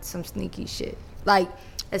hide some sneaky shit? Like,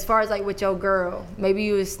 as far as like with your girl, maybe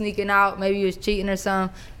you was sneaking out, maybe you was cheating or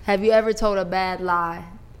something. Have you ever told a bad lie?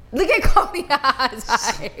 Look at Kodie's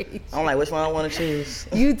eyes. I'm like, which one I want to choose?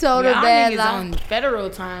 You told a bad lie. On federal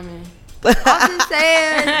timing. I'm just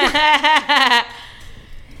saying.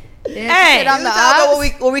 Hey, you talk about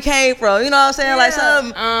where we came from. You know what I'm saying? Yeah. Like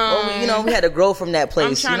something. We had to grow from that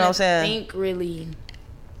place. You know what I'm saying? Think really.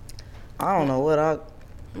 I don't know what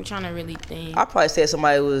I'm trying to really think. I probably said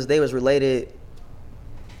somebody they was related.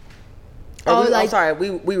 I'm sorry,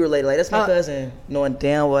 we related. Like that's my cousin, knowing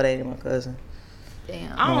damn well they ain't my cousin.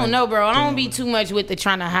 Damn. I don't know, bro. I don't be too much with the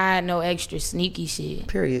trying to hide no extra sneaky shit.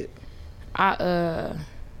 Period. I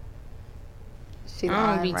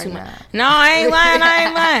don't be too much. No, I ain't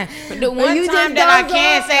lying. But the one time that I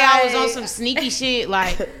can say I was on some sneaky shit,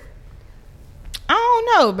 like, I don't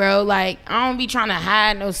know, bro. Like, I don't be trying to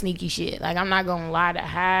hide no sneaky shit. Like, I'm not gonna lie to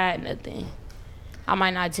hide nothing. I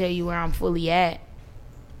might not tell you where I'm fully at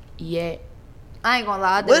yet. I ain't gonna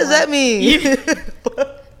lie. What does that mean?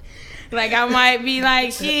 Like, I might be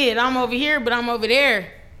like, shit, I'm over here, but I'm over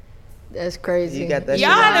there. That's crazy. You got that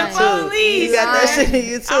y'all shit the police. You got that shit in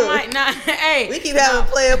you too. I might not. Hey, we keep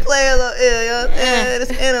having player. You know what I'm saying?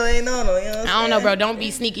 This ain't no. You know what I'm saying? I don't know, bro. Don't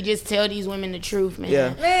be sneaky. Just tell these women the truth, man.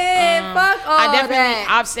 Yeah. Man, fuck all that.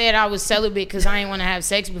 I've said I was celibate because I ain't want to have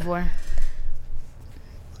sex before.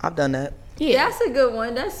 I've done that. Yeah, that's a good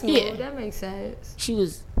one. That's smooth. Yeah. That makes sense. She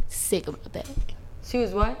was sick about that. She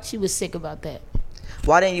was what? She was sick about that.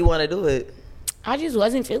 Why didn't you want to do it? I just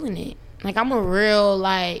wasn't feeling it. Like, I'm a real,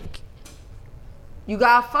 like... You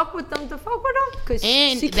gotta fuck with them to fuck with them? Cause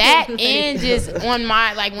and that and just on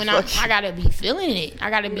my, like, when I gotta be feeling it. I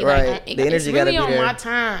gotta be like, the energy it's really gotta be on there. My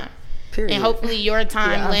time. Period. And hopefully your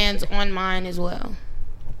time lands on mine as well.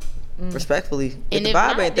 Respectfully. And if the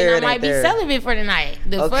vibe ain't there, I might be celibate for the night.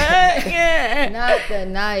 The fuck? Yeah. Not the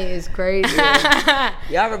night is crazy.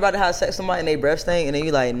 Y'all ever about to have sex with somebody and they breath stink and then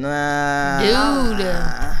you like, nah. Dude.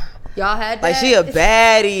 Y'all had that? Like she a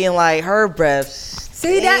baddie and like her breath.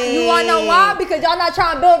 See that? You wanna know why? Because y'all not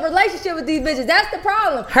trying to build a relationship with these bitches. That's the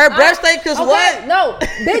problem. Her breath stink cause what? No,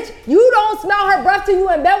 bitch, you don't smell her breath till you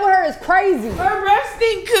in bed with her is crazy. Her breath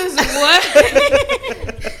stink cause what?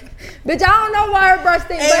 Bitch, I don't know why her breath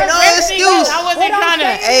stink. Ain't no excuse. I wasn't trying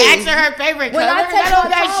to ask her favorite color. That don't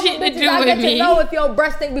got shit to do with me. I get to know if your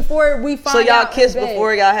breath stink before we find out. So y'all kissed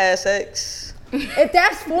before y'all had sex? If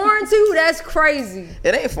that's foreign to you, that's crazy.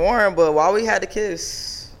 It ain't foreign, but why we had to kiss?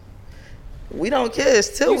 We don't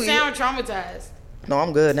kiss till You sound traumatized. No,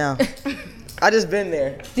 I'm good now. I just been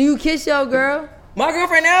there. Do you kiss your girl? My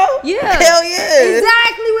girlfriend now? Yeah. Hell yeah.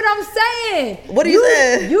 Exactly what I'm saying. What are you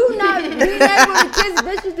saying? You not being able to kiss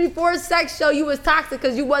bitches before sex show you was toxic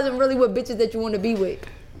because you wasn't really with bitches that you want to be with.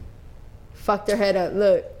 Fucked her head up.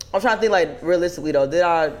 Look. I'm trying to think like realistically though. Did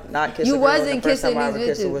I not kiss a girl? You wasn't the first kissing time I these ever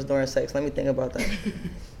kissed her bitches. was during sex. Let me think about that.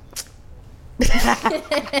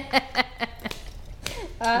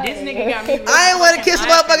 This nigga got me. I ain't want to kiss a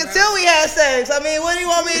motherfucker till we had sex. I mean, what do you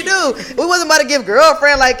want me to do? We wasn't about to give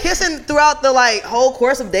girlfriend. Like kissing throughout the like whole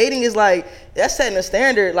course of dating is like that's setting a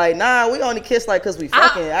standard. Like nah, we only kiss like because we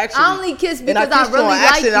fucking actually. I only kiss because I really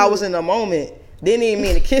like you. I was in the moment. Didn't even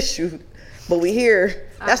mean to kiss you, but we here.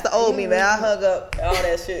 That's the old me, man. I hug up all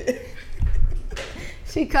that shit.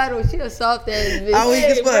 She cuddled. She a soft ass bitch. I'm weak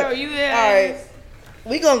as fuck. Bro, you all right.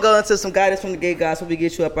 We gonna go into some guidance from the gay guys when we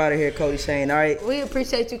get you up out of here, Kodie Shane. All right. We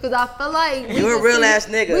appreciate you because I feel like you're a real ass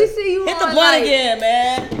nigga. We see you hit on the blunt again,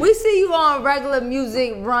 man. We see you on regular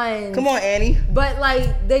music runs. Come on, Annie. But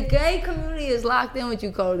like the gay community is locked in with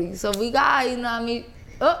you, Kodie. So we got, you know what I mean?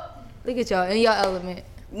 Oh, look at y'all in your element.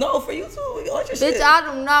 No, for you too. We got your Bitch, shit.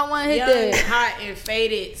 I do not want to hit Young, that. hot, and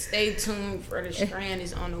faded. Stay tuned for the strand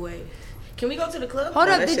is on the way. Can we go to the club? Hold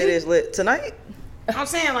up, that shit is lit tonight. I'm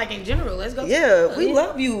saying like in general. Let's go. Yeah, we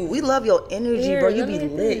love you. We love your energy, Here, bro. You let be me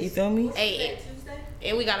hit lit. this. You feel me? Hey,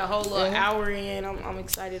 and we got a whole little hour in. I'm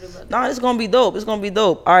excited about that. Nah, it's gonna be dope. It's gonna be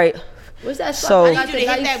dope. All right. What's that So- I need you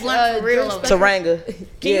to hit that blunt for real. Taranga.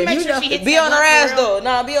 Can you make sure she hits Be that on her blunt ass for real? though.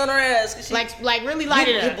 Nah, be on her ass. 'Cause she, Like really light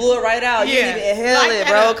it you up. blew it right out. You Yeah. didn't even inhale Light it, that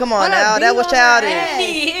bro. up. Come on Hold up, now. be That was on her childish. ass.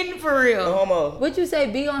 She hitting for real. The homo. What'd you say?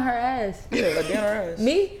 Be on her ass. Yeah, like be on her ass.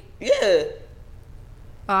 Me? Yeah.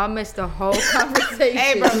 Oh, I missed the whole conversation.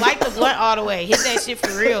 Hey, bro, light the blunt all the way. Hit that shit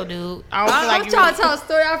for real, dude. I don't feel like I'm you trying to tell a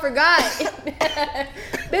story. I forgot.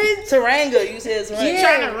 Bitch. Taranga. You said Taranga. Yeah.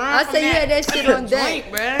 trying to run I from said you had that shit on deck.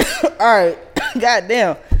 joint, bruh. All right.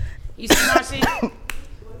 Goddamn. You see my shit?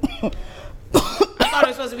 I thought it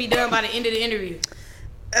was supposed to be done by the end of the interview.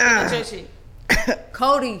 What's your shit?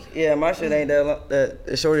 Kodie. Yeah, my shit ain't that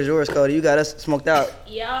as short as yours, Kodie. You got us smoked out.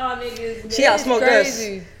 Y'all niggas. She out smoked us.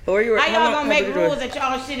 crazy. But where you were? How y'all gonna make big yours? rules that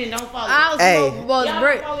y'all shit and don't follow? I was Hey. smoking balls Y'all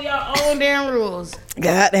brick. don't follow your own damn rules.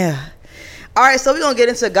 Goddamn. All right, so we're going to get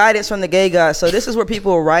into guidance from the gay guys. So this is where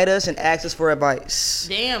people write us and ask us for advice.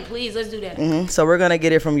 Damn, please, let's do that. So we're going to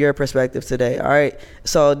get it from your perspective today. All right.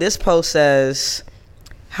 So this post says,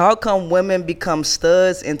 how come women become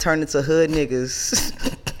studs and turn into hood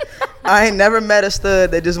niggas? I ain't never met a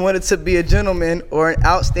stud that just wanted to be a gentleman or an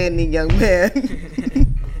outstanding young man.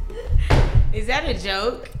 Is that a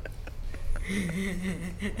joke?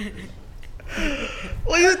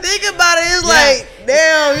 When you think about it, it's like,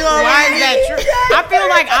 damn, you know what Why I mean? is that true? I feel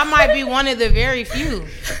like I might be one of the very few.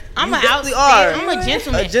 I'm an definitely outstanding. are. I'm a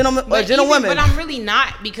gentleman. A gentleman- But a gentlewoman. But I'm really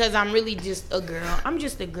not because I'm really just a girl. I'm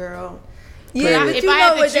just a girl. Yeah, but If you I know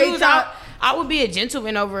had to what they choose, talk. I would be a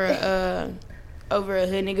gentleman over a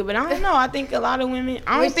hood nigga. But I don't know. I think a lot of women.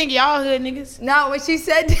 I don't think y'all hood niggas. No, when she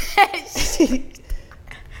said that, she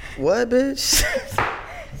What, bitch?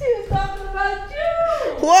 was talking about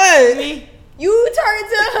you. What? Me? You turned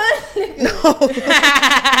to a hood. No.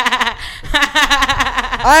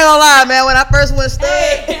 I ain't gonna lie, man. When I first went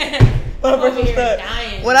stud,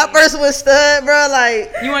 when I first went stud, bro,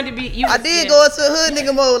 like You wanted to be. I did go into hood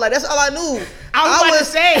nigga mode. Like that's all I knew. I was about to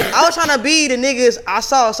say. I was trying to be the niggas I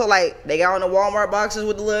saw. So like they got on the Walmart boxes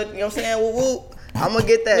with the little, you know what I'm saying? Whoop whoop. I'm gonna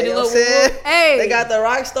get that. With the You know what I'm little saying? whoop Hey. They got the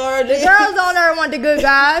rock star. The girls on there want the good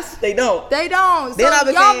guys. They don't. They don't. So Then I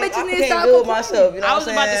y'all became bitches need to good stop with complaining. myself. You know I what was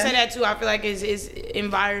I'm about to saying? say that too. I feel like his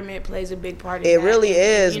environment plays a big part in It that. really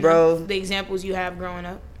is, You bro. know, the examples you have growing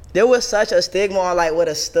up. There was such a stigma on like what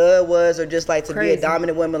a stud was, or just like to be Crazy. a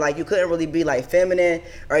dominant woman. Like you couldn't really be like feminine,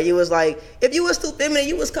 or you was like, if you was too feminine,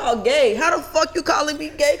 you was called gay. How the fuck you calling me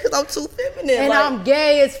gay? Cause I'm too feminine. And like, I'm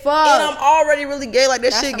gay as fuck. and I'm already really gay. Like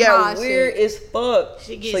that That's shit some got hot weird shit. as fuck.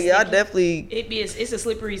 Shit gets So yeah, I sticky. definitely It's a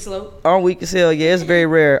slippery slope. on weak as hell. Yeah, it's very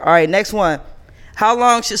rare. All right, next one. How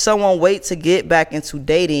long should someone wait to get back into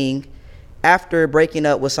dating after breaking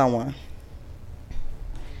up with someone?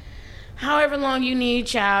 However long you need,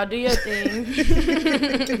 child, do your thing.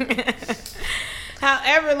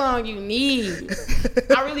 However long you need.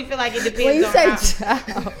 I really feel like it depends when you on say how.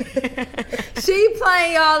 child, she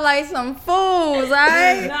playing y'all like some fools,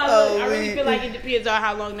 alright? No, look, I really feel like it depends on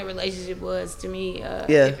how long the relationship was to me.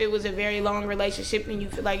 Yeah. If it was a very long relationship and you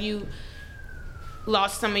feel like you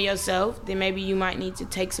lost some of yourself, then maybe you might need to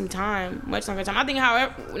take some time, much longer time. I think,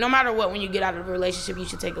 however, no matter what, when you get out of a relationship, you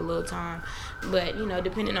should take a little time. But, you know,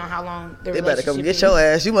 depending on how long the They relationship better come get is. your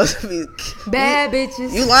ass. You must be Bad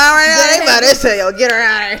bitches. You lying right now? They better say, yo, get her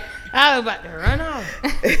out of here. I was about to run off.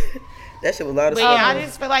 That shit was loud as But fuck. yeah, I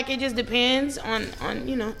just feel like it just depends on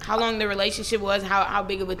you know, how long the relationship was, how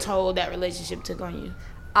big of a toll that relationship took on you.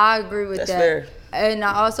 I agree with That's that. fair. And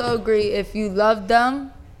I also agree, if you love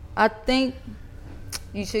them, I think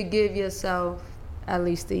you should give yourself at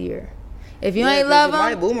least a year. If you Yeah, ain't 'cause love you might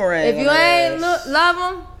them, boomerang if on you that ain't ass. love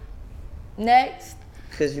them, next.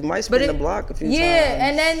 Because you might But spin the block a few yeah, times.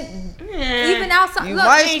 and then even outside, You look,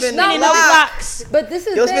 might ain't spin spinning the no block. blocks. but this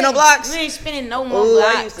is You'll the spin the thing. blocks? You ain't spinning no more Ooh,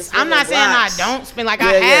 I used to blocks. spin I'm not the saying blocks. I don't spin. Like Yeah,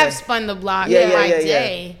 I yeah. have spun the block in my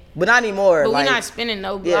day. But not anymore. But like, we're not spinning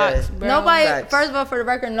no yeah. blocks, bro. Nobody, Facts. first of all, for the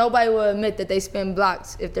record, nobody will admit that they spin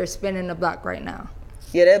blocks if they're spinning the block right now.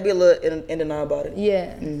 Yeah, that'd be a little in denial about it.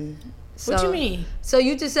 Yeah. What you mean? So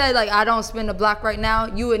you just said, like, I don't spin the block right now.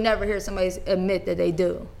 You would never hear somebody admit that they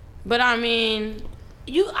do. But I mean,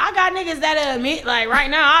 I got niggas that'll admit, like, right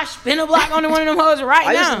now, I spin a block on one of them hoes right now.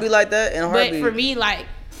 I used to be like that in a heartbeat. But for me, like,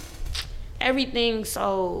 everything's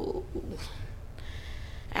so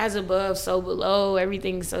as above, so below.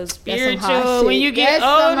 Everything's so spiritual. When you get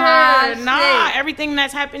older, everything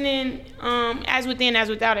that's happening, as within, as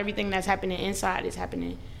without, everything that's happening inside is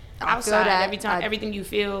happening outside. Every time, everything you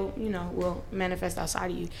feel, will manifest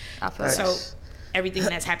outside of you. I feel so. Everything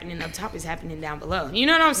that's happening up top is happening down below. You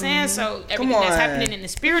know what I'm saying? So everything that's happening in the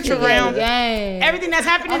spiritual realm, everything that's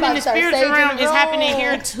happening in the spiritual realm is happening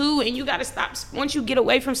here too. And you gotta stop. Once you get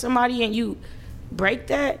away from somebody and you break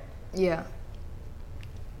that, yeah,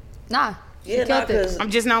 I'm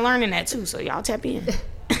just now learning that too. So y'all tap in.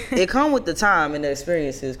 It come with the time and the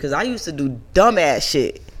experiences. Cause I used to do dumbass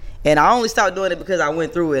shit, and I only stopped doing it because I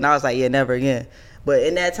went through it, and I was like, yeah, never again. But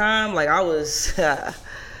in that time, like I was.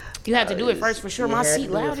 You had to do it first for sure. My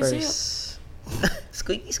seat loud as hell.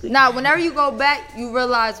 Squeaky, squeaky. Now, whenever you go back, you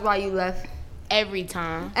realize why you left. Every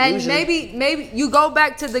time. And usually. maybe you go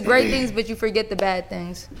back to the great things, but you forget the bad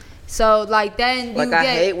things. So, like, then you I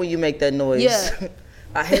hate when you make that noise. Yeah.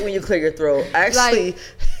 I hate when you clear your throat. Actually,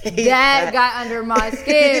 that got under my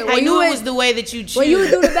skin. I knew it was the way that you chewed. When you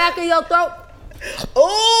do the back of your throat.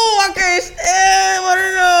 Oh, I can't stand. I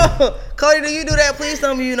don't know. Kodie, do you do that? Please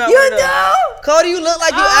tell me you not. You do? Kodie, you look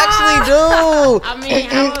like you actually do. I mean,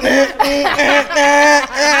 how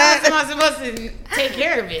am I supposed to take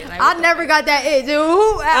care of it? Like, I never got that itch, dude.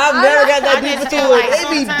 I've never got that deep into it. They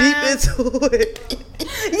be deep into it.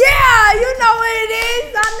 Yeah, you know what it is.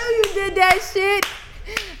 I knew you did that shit.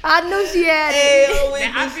 I knew she had it.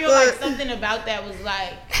 I feel like something about that was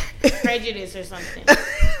like prejudice or something.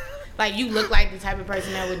 Like, you look like the type of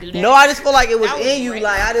person that would do that. No, I just feel like it was in you.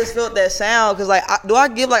 Like, I just felt that sound. Because, like, do I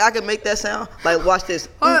give, like, I can make that sound? Like, watch this.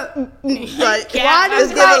 Like, let's give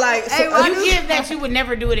it, like... you give that you would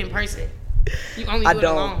never do it in person. You only do it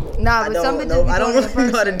alone. Nah, but some bitches be doing it in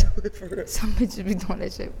person. Know how to do it for real. Some bitches be doing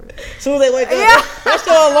that shit for real. As soon as they wake up, that's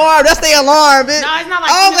their alarm. That's their alarm, bitch. No, it's not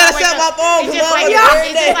like I don't gotta set my phone.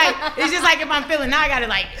 It's just like if I'm feeling, now I gotta,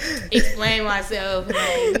 like, explain myself.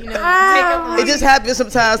 Like, it just happens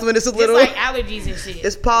sometimes when it's a little... It's like allergies and shit.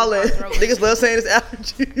 It's pollen. Niggas love saying it's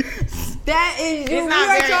allergies. That is you. It's not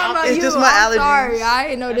very often. It's just my allergies. Sorry, I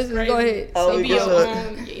didn't know this was going to hit. Oh, it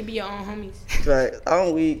be your own homies. Right.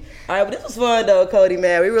 I'm weak. All right, but this was fun though, Kodie,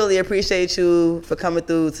 man. We really appreciate you for coming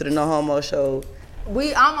through to the No Homo show.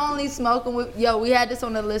 I'm only smoking with we had this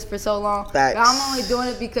on the list for so long. Facts. I'm only doing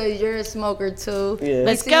it because you're a smoker too. Yeah.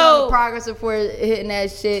 Let's go. The progress report hitting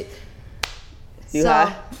that shit. You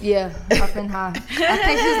high? Yeah, I've been high. I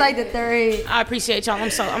think this is like the third. I appreciate y'all.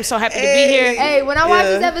 I'm so happy to be here. Hey, when I watch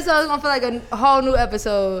this episode, it's gonna feel like a whole new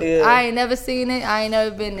episode. Yeah. I ain't never seen it. I ain't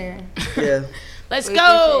never been there. Yeah. Let's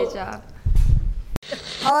go. Appreciate y'all.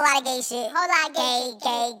 Whole lot of gay shit. Whole lot of gay.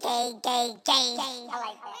 I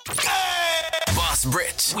like that. Boss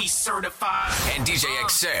Brit, we certified, and DJ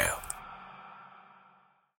Excel.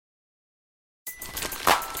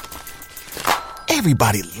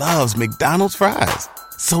 Everybody loves McDonald's fries.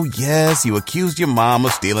 So yes, you accused your mom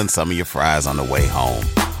of stealing some of your fries on the way home.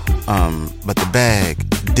 But the bag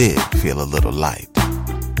did feel a little light.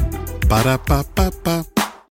 Ba-da-ba-ba-ba.